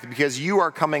strength because you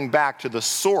are coming back to the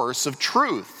source of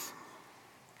truth.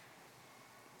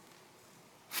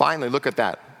 Finally, look at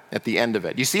that at the end of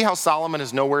it. You see how Solomon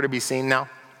is nowhere to be seen now?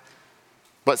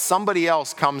 But somebody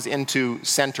else comes into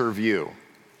center view.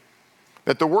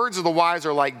 That the words of the wise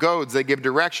are like goads, they give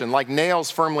direction. Like nails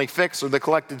firmly fixed are the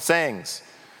collected sayings.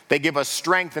 They give us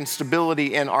strength and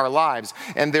stability in our lives.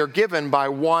 And they're given by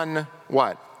one,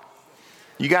 what?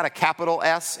 You got a capital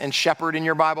S in shepherd in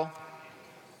your Bible?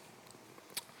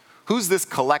 Who's this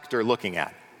collector looking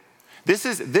at? This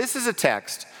is a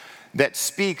text that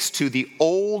speaks to the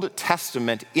Old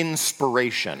Testament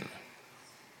inspiration.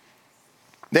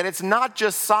 That it's not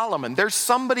just Solomon. There's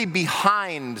somebody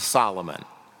behind Solomon.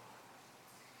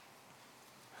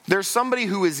 There's somebody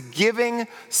who is giving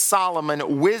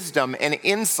Solomon wisdom and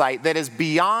insight that is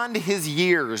beyond his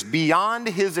years, beyond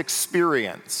his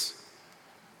experience.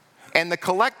 And the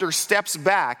collector steps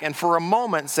back and for a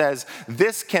moment says,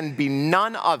 this can be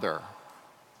none other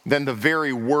than the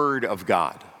very word of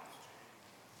God.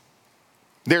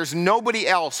 There's nobody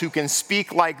else who can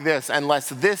speak like this unless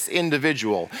this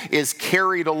individual is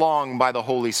carried along by the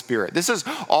Holy Spirit. This is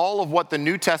all of what the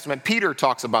New Testament, Peter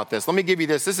talks about this. Let me give you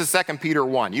this. This is 2 Peter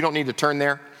 1. You don't need to turn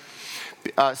there.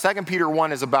 2 Peter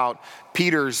 1 is about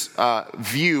Peter's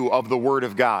view of the Word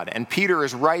of God. And Peter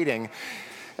is writing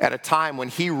at a time when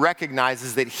he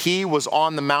recognizes that he was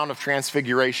on the Mount of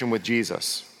Transfiguration with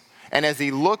Jesus. And as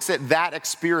he looks at that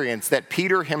experience that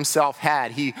Peter himself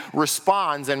had, he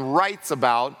responds and writes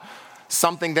about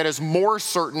something that is more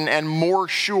certain and more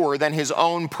sure than his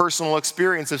own personal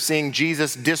experience of seeing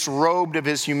Jesus disrobed of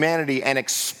his humanity and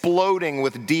exploding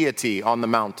with deity on the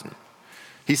mountain.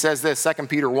 He says this, 2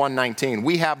 Peter 1:19,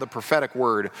 we have the prophetic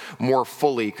word more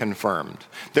fully confirmed.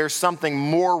 There's something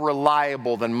more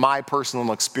reliable than my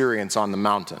personal experience on the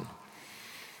mountain,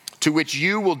 to which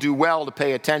you will do well to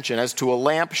pay attention as to a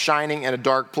lamp shining in a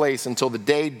dark place until the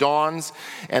day dawns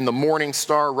and the morning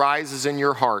star rises in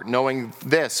your heart, knowing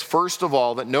this, first of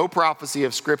all, that no prophecy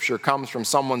of Scripture comes from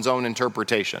someone's own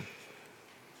interpretation.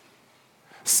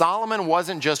 Solomon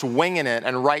wasn't just winging it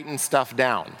and writing stuff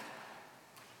down.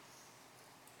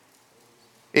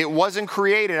 It wasn't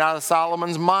created out of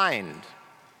Solomon's mind.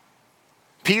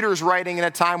 Peter's writing in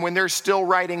a time when they're still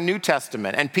writing New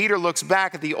Testament. And Peter looks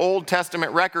back at the Old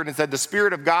Testament record and said the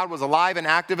Spirit of God was alive and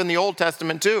active in the Old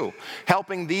Testament too,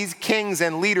 helping these kings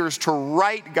and leaders to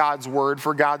write God's word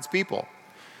for God's people.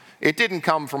 It didn't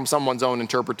come from someone's own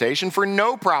interpretation, for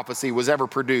no prophecy was ever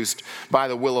produced by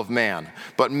the will of man,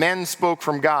 but men spoke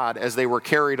from God as they were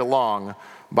carried along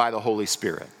by the Holy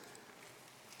Spirit.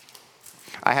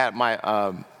 I had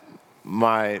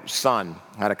my son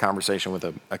had a conversation with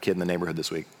a kid in the neighborhood this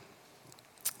week.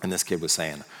 And this kid was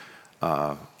saying,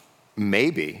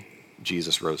 maybe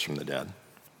Jesus rose from the dead.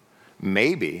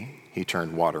 Maybe he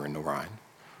turned water into wine.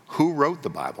 Who wrote the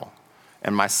Bible?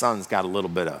 And my son's got a little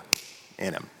bit of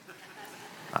in him.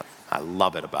 I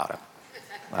love it about him.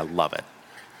 I love it.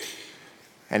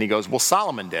 And he goes, well,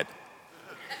 Solomon did.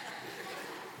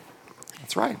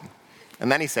 That's right.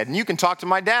 And then he said, and you can talk to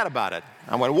my dad about it.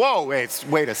 I went, whoa,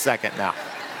 wait a second now.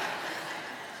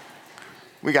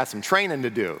 We got some training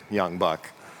to do, young buck.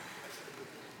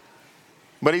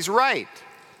 But he's right.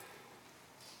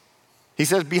 He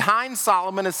says, behind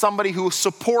Solomon is somebody who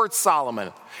supports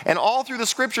Solomon. And all through the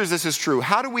scriptures, this is true.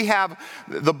 How do we have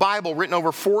the Bible written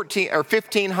over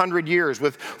 1,500 years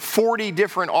with 40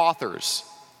 different authors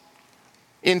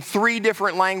in 3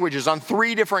 different languages on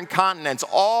 3 different continents,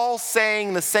 all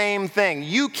saying the same thing?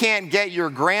 You can't get your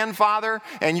grandfather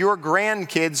and your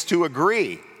grandkids to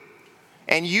agree.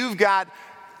 And you've got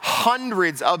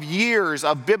hundreds of years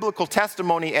of biblical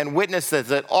testimony and witnesses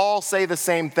that all say the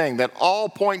same thing, that all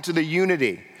point to the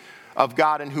unity of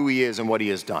God and who he is and what he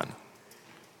has done.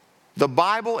 The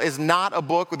Bible is not a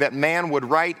book that man would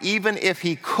write even if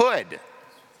he could.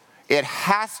 It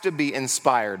has to be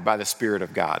inspired by the Spirit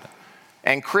of God.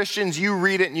 And Christians, you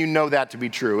read it and you know that to be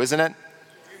true, isn't it?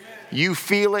 You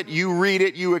feel it, you read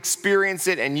it, you experience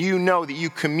it, and you know that you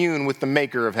commune with the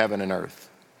maker of heaven and earth.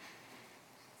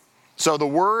 So the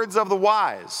words of the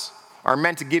wise are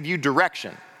meant to give you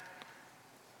direction.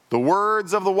 The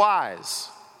words of the wise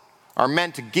are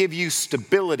meant to give you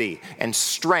stability and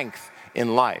strength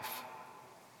in life.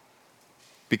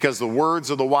 Because the words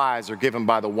of the wise are given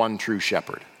by the one true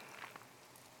shepherd.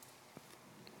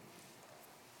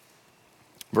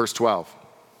 Verse 12.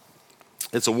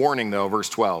 It's a warning though, verse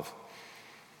 12.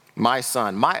 My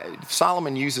son.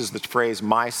 Solomon uses the phrase,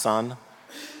 my son,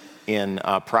 in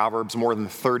Proverbs more than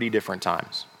 30 different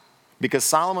times. Because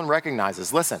Solomon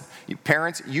recognizes, listen,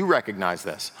 parents, you recognize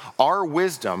this. Our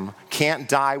wisdom can't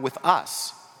die with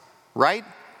us, right?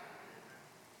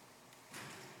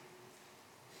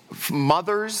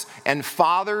 Mothers and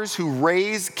fathers who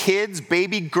raise kids,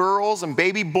 baby girls and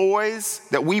baby boys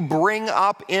that we bring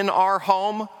up in our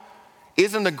home,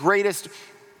 isn't the greatest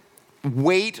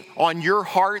weight on your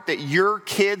heart that your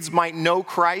kids might know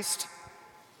Christ?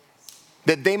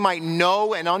 That they might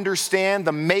know and understand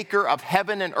the maker of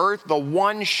heaven and earth, the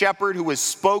one shepherd who is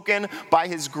spoken by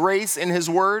his grace in his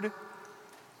word?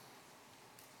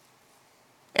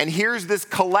 And here's this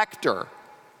collector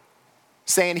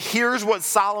saying, here's what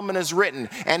Solomon has written.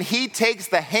 And he takes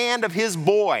the hand of his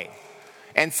boy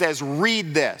and says,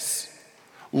 read this.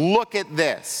 Look at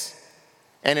this.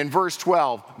 And in verse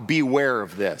 12, beware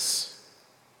of this.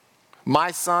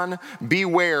 My son,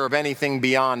 beware of anything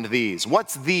beyond these.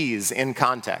 What's these in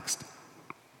context?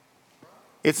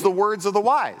 It's the words of the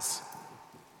wise,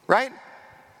 right?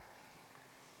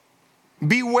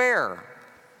 Beware.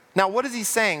 Now, what is he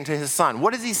saying to his son?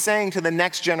 What is he saying to the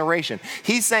next generation?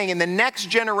 He's saying in the next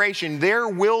generation, there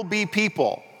will be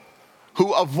people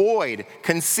who avoid,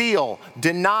 conceal,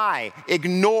 deny,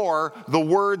 ignore the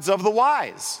words of the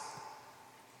wise.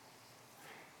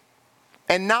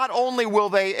 And not only will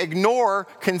they ignore,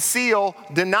 conceal,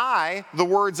 deny the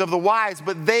words of the wise,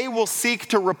 but they will seek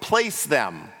to replace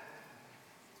them.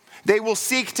 They will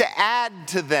seek to add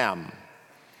to them.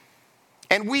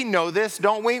 And we know this,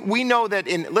 don't we? We know that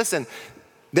listen,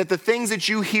 that the things that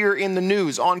you hear in the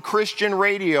news, on Christian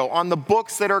radio, on the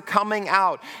books that are coming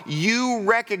out, you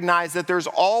recognize that there's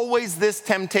always this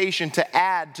temptation to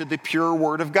add to the pure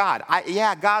Word of God.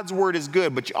 God's Word is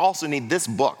good, but you also need this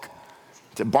book.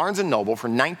 It's at Barnes & Noble for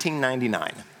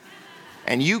 $19.99.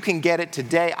 And you can get it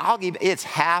today. It's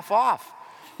half off.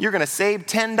 You're going to save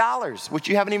 $10, which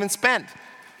you haven't even spent.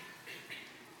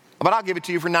 But I'll give it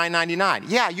to you for $9.99.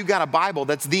 Yeah, you got a Bible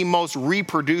that's the most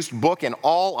reproduced book in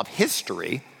all of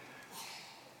history,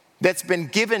 that's been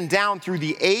given down through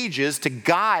the ages to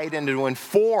guide and to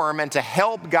inform and to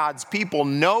help God's people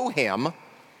know Him.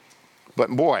 But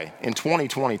boy, in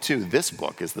 2022, this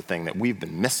book is the thing that we've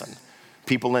been missing.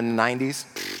 People in the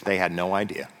 90s, they had no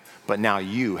idea. But now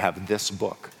you have this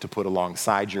book to put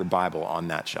alongside your Bible on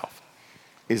that shelf.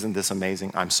 Isn't this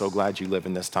amazing? I'm so glad you live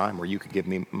in this time where you could give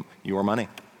me your money.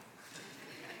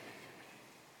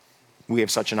 We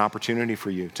have such an opportunity for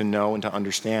you to know and to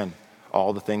understand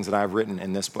all the things that I've written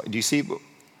in this book. Do you see?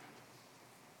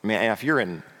 I mean, if you're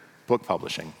in book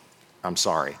publishing, I'm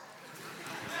sorry.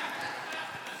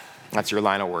 That's your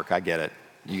line of work. I get it.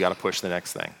 You got to push the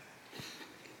next thing.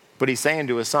 But he's saying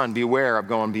to his son, beware of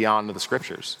going beyond the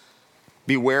scriptures.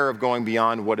 Beware of going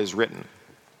beyond what is written.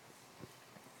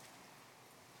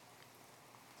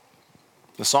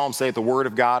 The Psalms say that the word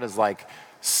of God is like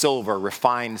silver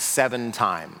refined 7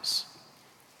 times.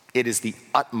 It is the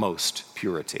utmost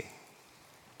purity.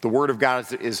 The Word of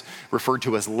God is referred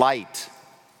to as light.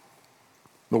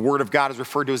 The Word of God is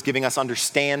referred to as giving us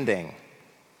understanding.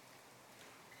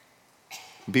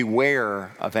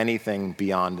 Beware of anything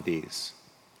beyond these.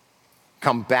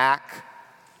 Come back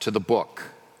to the book.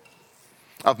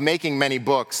 Of making many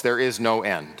books, there is no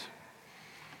end.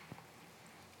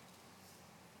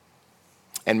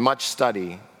 And much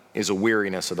study is a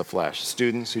weariness of the flesh.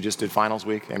 Students who just did finals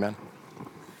week, amen?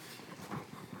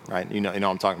 Right? You know what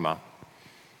I'm talking about.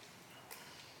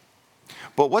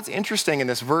 But what's interesting in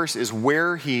this verse is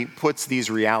where he puts these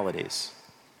realities.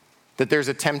 That there's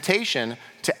a temptation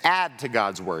to add to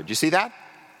God's word. You see that?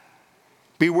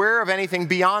 Beware of anything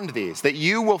beyond these. That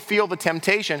you will feel the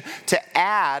temptation to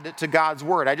add to God's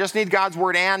word. I just need God's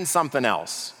word and something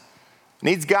else.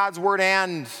 Needs God's word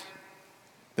and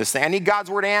this thing. I need God's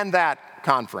word and that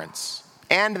conference.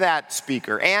 And that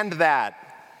speaker. And that.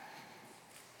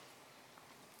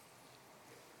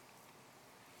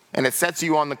 And it sets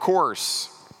you on the course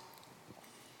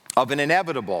of an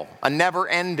inevitable, a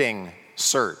never-ending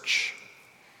search.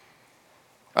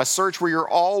 A search where you're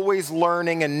always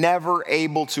learning and never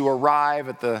able to arrive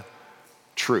at the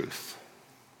truth.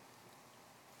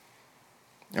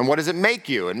 And what does it make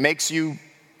you? It makes you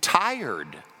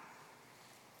tired.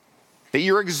 That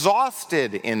you're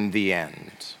exhausted in the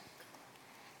end.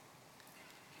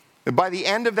 By the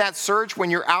end of that search,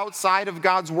 when you're outside of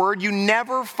God's word, you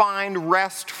never find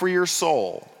rest for your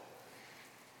soul.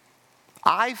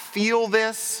 I feel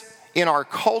this in our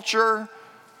culture,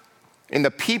 in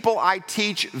the people I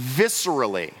teach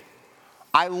viscerally.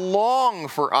 I long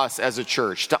for us as a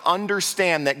church to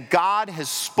understand that God has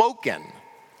spoken.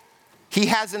 He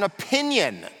has an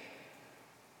opinion.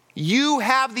 You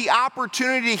have the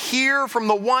opportunity to hear from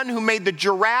the one who made the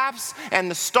giraffes and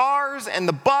the stars and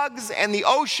the bugs and the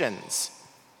oceans.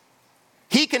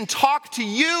 He can talk to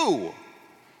you.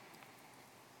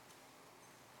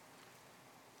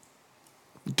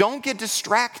 Don't get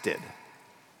distracted.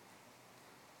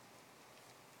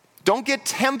 Don't get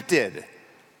tempted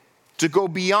to go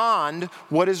beyond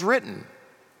what is written.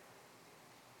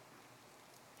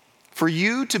 For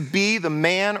you to be the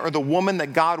man or the woman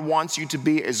that God wants you to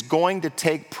be is going to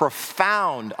take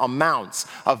profound amounts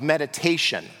of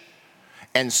meditation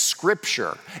and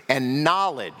scripture and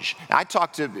knowledge. I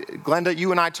talked to Glenda,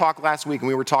 you and I talked last week, and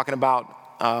we were talking about,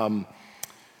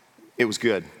 it was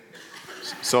good,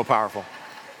 so powerful.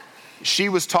 She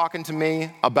was talking to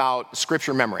me about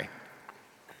scripture memory.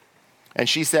 And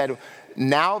she said,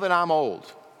 now that I'm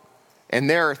old, and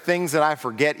there are things that I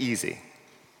forget easy,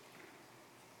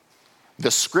 the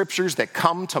scriptures that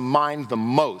come to mind the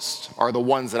most are the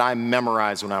ones that I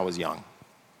memorized when I was young.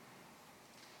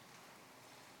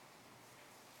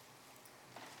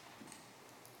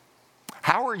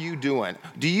 How are you doing?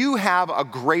 Do you have a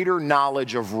greater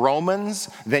knowledge of Romans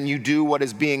than you do what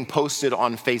is being posted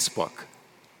on Facebook?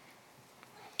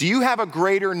 Do you have a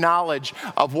greater knowledge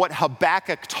of what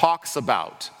Habakkuk talks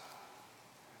about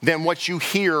than what you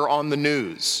hear on the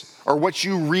news or what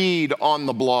you read on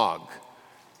the blog?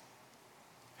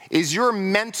 Is your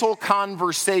mental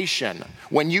conversation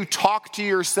when you talk to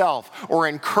yourself or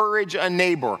encourage a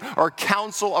neighbor or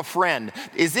counsel a friend,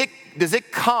 does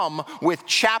it come with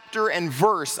chapter and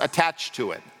verse attached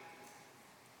to it?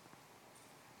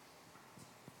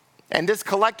 And this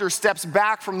collector steps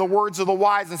back from the words of the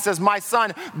wise and says, my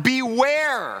son,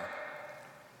 beware.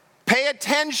 Pay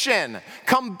attention.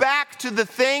 Come back to the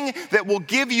thing that will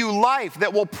give you life,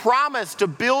 that will promise to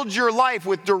build your life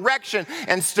with direction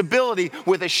and stability,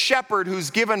 with a shepherd who's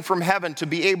given from heaven to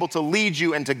be able to lead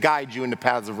you and to guide you into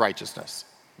paths of righteousness.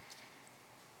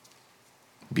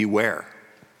 Beware.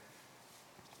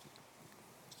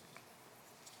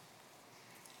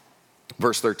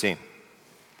 Verse 13.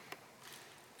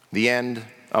 The end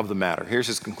of the matter. Here's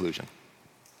his conclusion.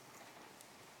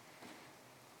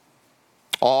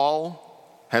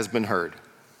 All has been heard.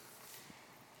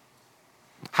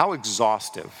 How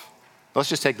exhaustive. Let's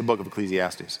just take the book of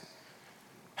Ecclesiastes.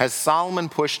 Has Solomon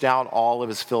pushed out all of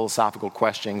his philosophical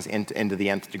questions into the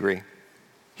nth degree?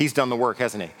 He's done the work,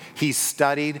 hasn't he? He's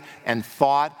studied and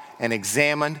thought and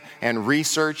examined and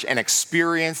researched and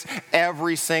experienced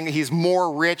everything. He's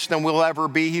more rich than we'll ever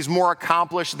be. He's more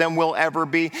accomplished than we'll ever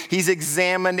be. He's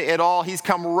examined it all. He's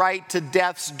come right to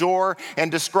death's door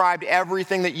and described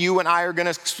everything that you and I are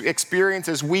going to experience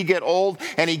as we get old.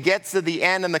 And he gets to the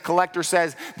end, and the collector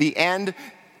says, the end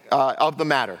of the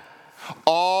matter.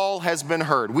 All has been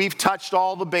heard. We've touched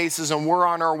all the bases, and we're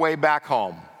on our way back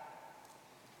home.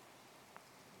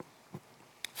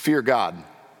 Fear God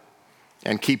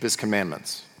and keep his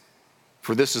commandments,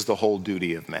 for this is the whole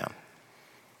duty of man.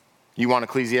 You want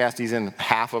Ecclesiastes in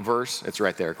half a verse? It's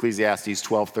right there, Ecclesiastes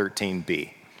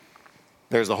 12:13b.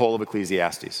 There's the whole of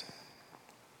Ecclesiastes.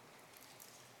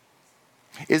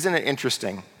 Isn't it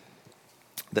interesting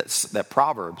that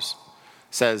Proverbs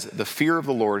says the fear of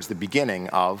the Lord is the beginning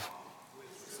of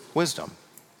wisdom?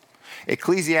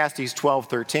 Ecclesiastes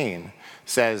 12:13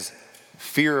 says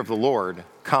fear of the Lord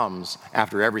comes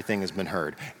after everything has been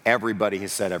heard. Everybody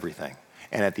has said everything.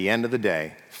 And at the end of the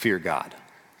day, fear God.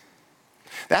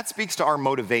 That speaks to our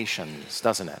motivations,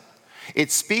 doesn't it?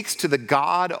 It speaks to the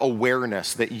God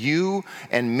awareness that you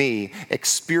and me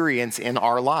experience in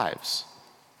our lives.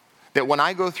 That when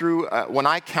I go through, when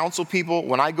I counsel people,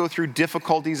 when I go through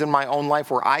difficulties in my own life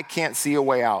where I can't see a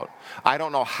way out, I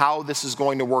don't know how this is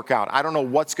going to work out. I don't know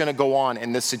what's going to go on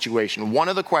in this situation. One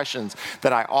of the questions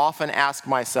that I often ask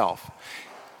myself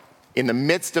in the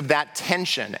midst of that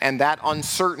tension and that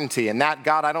uncertainty and that,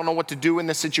 God, I don't know what to do in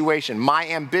this situation, my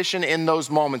ambition in those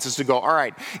moments is to go, all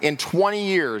right, in 20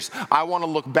 years, I want to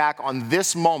look back on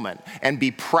this moment and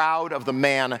be proud of the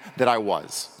man that I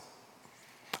was.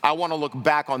 I want to look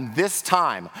back on this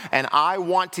time, and I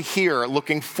want to hear,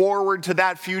 looking forward to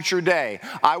that future day,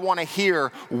 I want to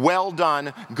hear, well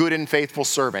done, good and faithful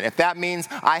servant. If that means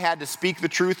I had to speak the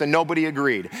truth and nobody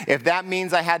agreed, if that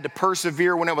means I had to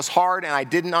persevere when it was hard and I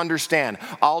didn't understand,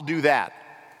 I'll do that.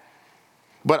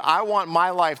 But I want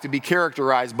my life to be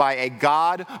characterized by a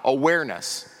God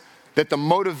awareness, that the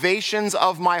motivations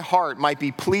of my heart might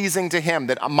be pleasing to him,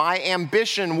 that my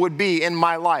ambition would be in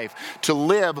my life to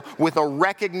live with a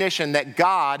recognition that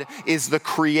God is the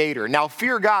creator. Now,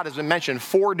 fear God has been mentioned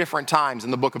 4 different times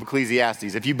in the book of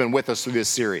Ecclesiastes, if you've been with us through this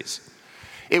series.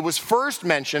 It was first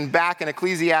mentioned back in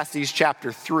Ecclesiastes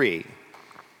chapter 3.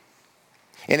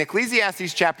 In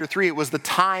Ecclesiastes chapter 3, it was the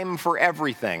time for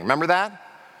everything. Remember that?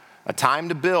 A time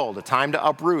to build, a time to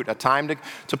uproot, a time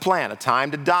to plant, a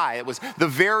time to die. It was the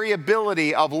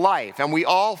variability of life. And we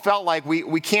all felt like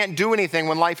we can't do anything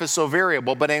when life is so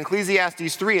variable. But in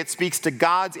Ecclesiastes 3, it speaks to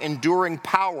God's enduring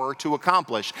power to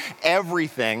accomplish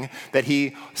everything that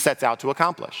he sets out to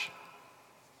accomplish.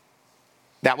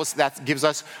 That gives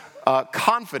us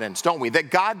confidence, don't we?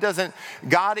 That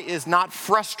God is not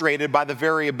frustrated by the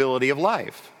variability of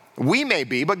life. We may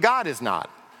be, but God is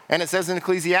not. And it says in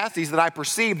Ecclesiastes that I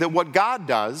perceive that what God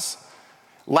does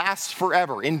lasts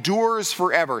forever, endures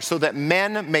forever, so that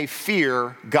men may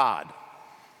fear God.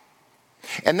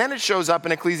 And then it shows up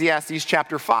in Ecclesiastes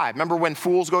chapter 5. Remember when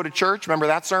fools go to church? Remember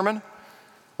that sermon?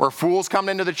 Where fools come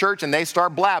into the church and they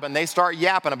start blabbing, they start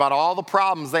yapping about all the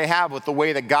problems they have with the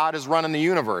way that God is running the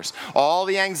universe, all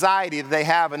the anxiety that they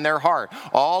have in their heart,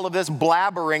 all of this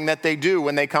blabbering that they do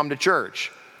when they come to church.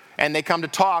 And they come to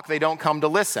talk, they don't come to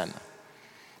listen.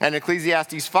 And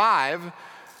Ecclesiastes 5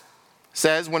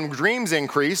 says, when dreams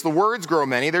increase, the words grow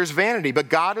many, there's vanity, but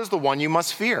God is the one you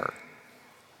must fear.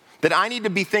 That I need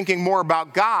to be thinking more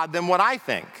about God than what I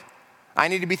think. I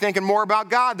need to be thinking more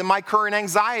about God than my current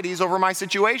anxieties over my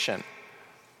situation.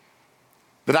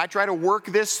 That I try to work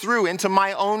this through into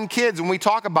my own kids when we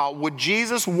talk about, would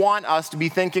Jesus want us to be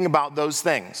thinking about those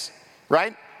things,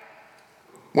 right?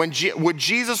 Would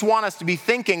Jesus want us to be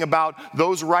thinking about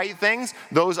those right things,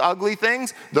 those ugly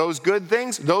things, those good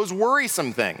things, those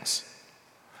worrisome things?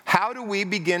 How do we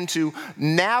begin to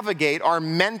navigate our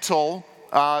mental,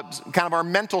 our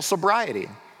mental sobriety?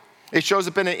 It shows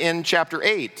up in chapter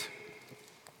 8.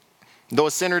 Though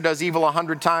a sinner does evil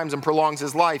 100 times and prolongs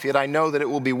his life, yet I know that it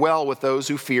will be well with those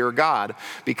who fear God,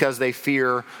 because they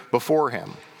fear before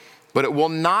him. But it will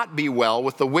not be well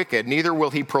with the wicked, neither will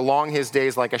he prolong his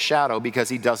days like a shadow, because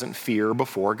he doesn't fear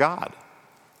before God.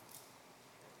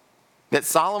 That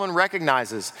Solomon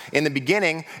recognizes in the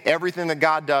beginning, everything that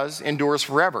God does endures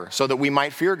forever, so that we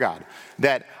might fear God.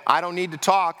 That I don't need to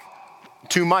talk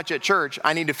too much at church,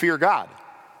 I need to fear God.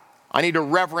 I need to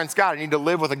reverence God. I need to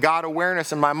live with a God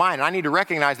awareness in my mind. And I need to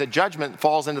recognize that judgment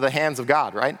falls into the hands of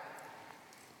God, right?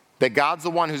 That God's the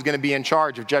one who's going to be in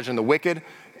charge of judging the wicked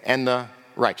and the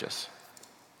righteous.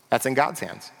 That's in God's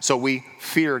hands. So we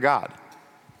fear God.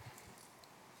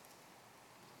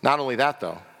 Not only that,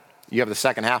 though, you have the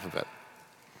second half of it.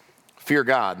 Fear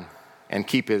God and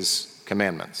keep his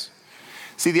commandments.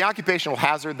 See, the occupational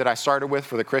hazard that I started with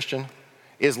for the Christian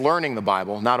is learning the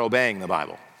Bible, not obeying the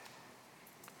Bible.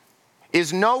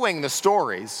 Is knowing the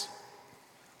stories,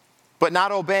 but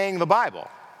not obeying the Bible.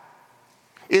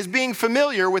 Is being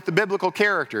familiar with the biblical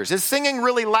characters. Is singing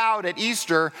really loud at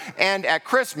Easter and at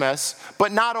Christmas,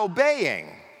 but not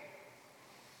obeying.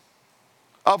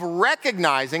 Of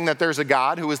recognizing that there's a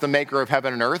God who is the maker of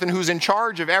heaven and earth and who's in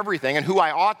charge of everything and who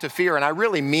I ought to fear, and I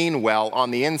really mean well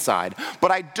on the inside,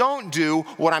 but I don't do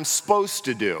what I'm supposed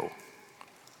to do.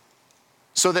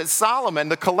 So that Solomon,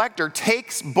 the collector,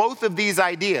 takes both of these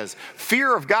ideas,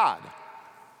 fear of God,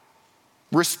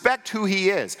 respect who he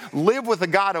is, live with a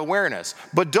God awareness,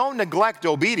 but don't neglect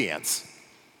obedience,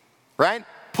 right?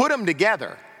 Put them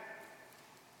together.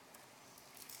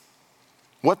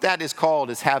 What that is called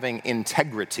is having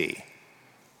integrity,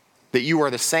 that you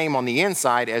are the same on the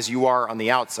inside as you are on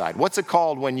the outside. What's it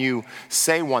called when you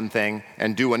say one thing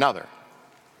and do another?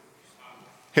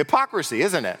 Hypocrisy,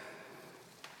 isn't it?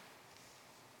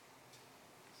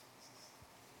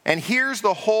 And here's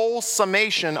the whole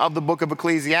summation of the book of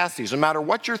Ecclesiastes. No matter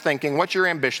what you're thinking, what your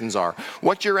ambitions are,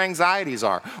 what your anxieties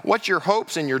are, what your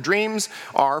hopes and your dreams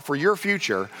are for your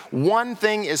future, one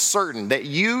thing is certain, that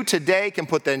you today can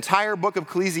put the entire book of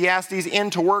Ecclesiastes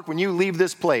into work when you leave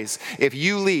this place, if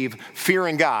you leave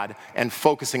fearing God and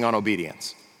focusing on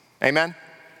obedience. Amen?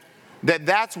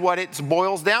 That's what it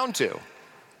boils down to.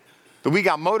 That we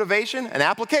got motivation and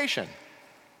application.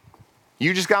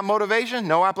 You just got motivation,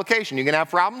 no application. You gonna have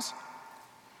problems?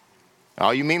 Oh,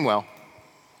 you mean well.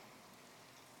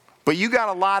 But you got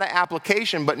a lot of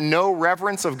application, but no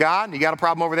reverence of God. You got a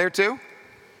problem over there too?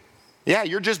 Yeah,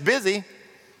 you're just busy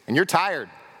and you're tired.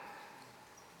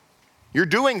 You're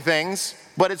doing things,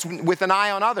 but it's with an eye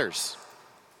on others.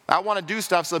 I want to do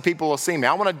stuff so that people will see me.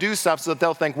 I want to do stuff so that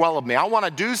they'll think well of me. I want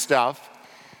to do stuff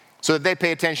so that they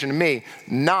pay attention to me,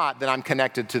 not that I'm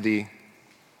connected to the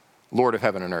Lord of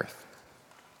heaven and earth.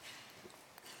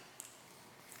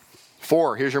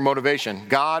 4, here's your motivation.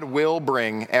 God will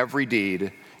bring every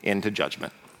deed into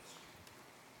judgment.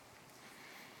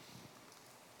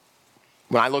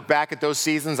 When I look back at those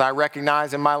seasons, I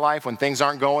recognize in my life when things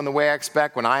aren't going the way I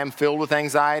expect, when I am filled with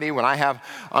anxiety, when I have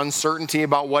uncertainty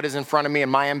about what is in front of me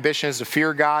and my ambition is to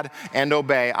fear God and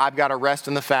obey, I've got to rest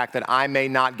in the fact that I may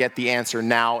not get the answer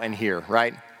now and here,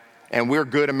 right? And we're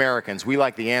good Americans. We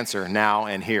like the answer now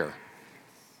and here.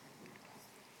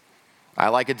 I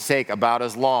like it to take about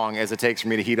as long as it takes for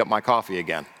me to heat up my coffee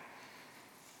again.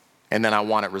 And then I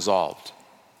want it resolved.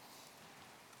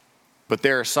 But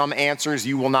there are some answers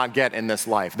you will not get in this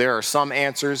life. There are some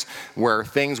answers where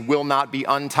things will not be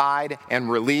untied and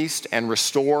released and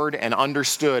restored and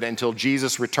understood until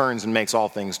Jesus returns and makes all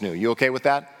things new. You okay with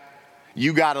that?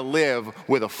 You got to live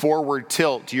with a forward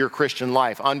tilt to your Christian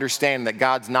life. Understand that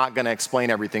God's not going to explain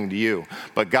everything to you,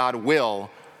 but God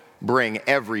will bring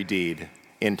every deed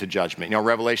into judgment. You know,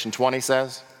 Revelation 20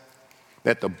 says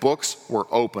that the books were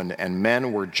opened and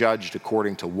men were judged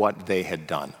according to what they had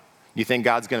done. You think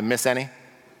God's going to miss any?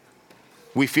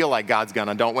 We feel like God's going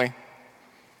to, don't we?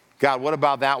 God, what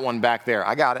about that one back there?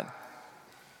 I got it.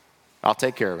 I'll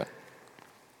take care of it.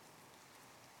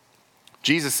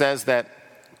 Jesus says that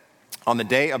on the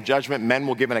day of judgment, men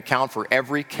will give an account for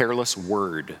every careless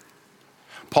word.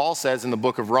 Paul says in the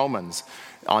book of Romans,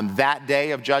 on that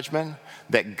day of judgment,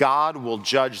 that God will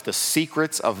judge the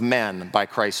secrets of men by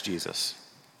Christ Jesus,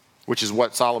 which is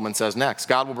what Solomon says next.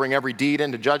 God will bring every deed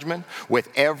into judgment with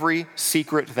every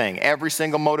secret thing. Every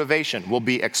single motivation will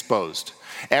be exposed.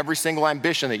 Every single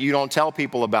ambition that you don't tell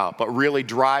people about, but really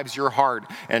drives your heart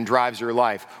and drives your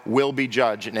life, will be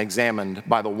judged and examined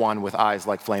by the one with eyes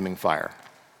like flaming fire.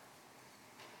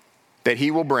 That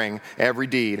he will bring every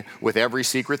deed with every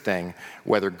secret thing,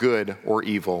 whether good or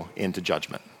evil, into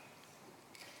judgment.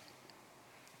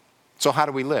 So how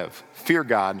do we live? Fear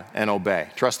God and obey.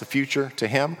 Trust the future to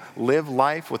him. Live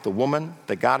life with the woman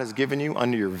that God has given you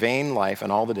under your vain life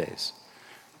and all the days.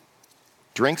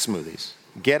 Drink smoothies.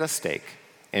 Get a steak.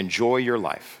 Enjoy your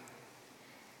life.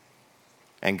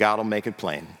 And God will make it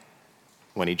plain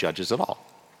when he judges it all.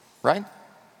 Right?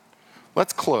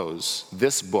 Let's close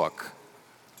this book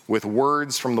with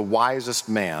words from the wisest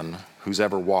man who's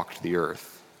ever walked the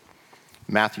earth.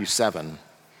 Matthew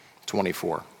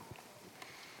 7:24.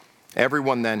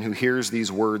 Everyone then who hears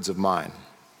these words of mine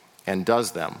and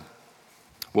does them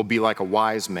will be like a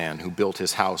wise man who built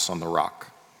his house on the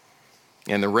rock.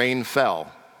 And the rain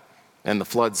fell, and the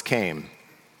floods came,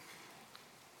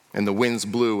 and the winds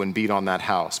blew and beat on that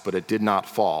house, but it did not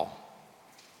fall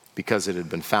because it had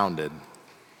been founded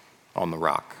on the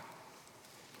rock.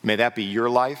 May that be your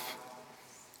life.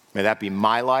 May that be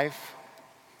my life.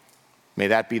 May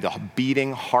that be the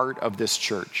beating heart of this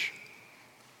church,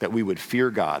 that we would fear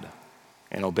God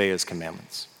and obey his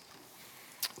commandments.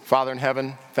 Father in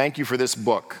heaven, thank you for this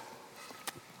book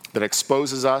that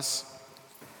exposes us,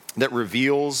 that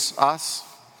reveals us,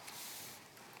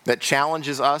 that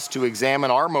challenges us to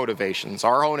examine our motivations,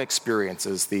 our own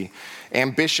experiences, the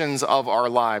ambitions of our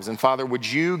lives. And Father, would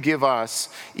you give us,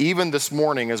 even this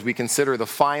morning as we consider the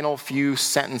final few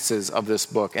sentences of this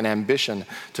book, an ambition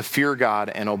to fear God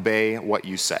and obey what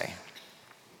you say.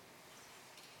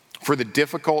 For the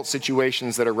difficult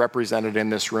situations that are represented in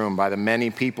this room by the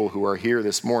many people who are here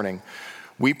this morning,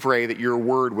 we pray that your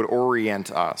word would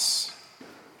orient us,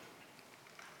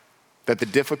 that the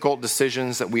difficult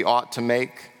decisions that we ought to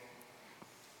make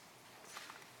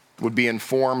would be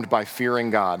informed by fearing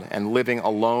God and living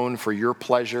alone for your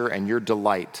pleasure and your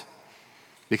delight,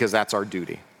 because that's our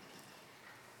duty.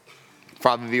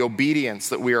 Father, the obedience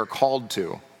that we are called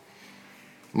to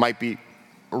might be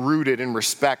rooted in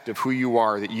respect of who you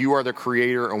are, that you are the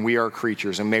creator and we are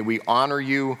creatures, and may we honor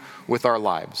you with our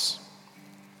lives.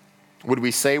 Would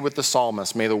we say with the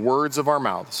psalmist, may the words of our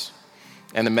mouths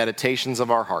and the meditations of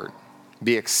our heart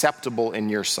be acceptable in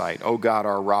your sight, O God,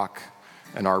 our rock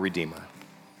and our redeemer.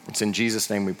 It's in Jesus'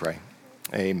 name we pray.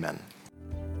 Amen.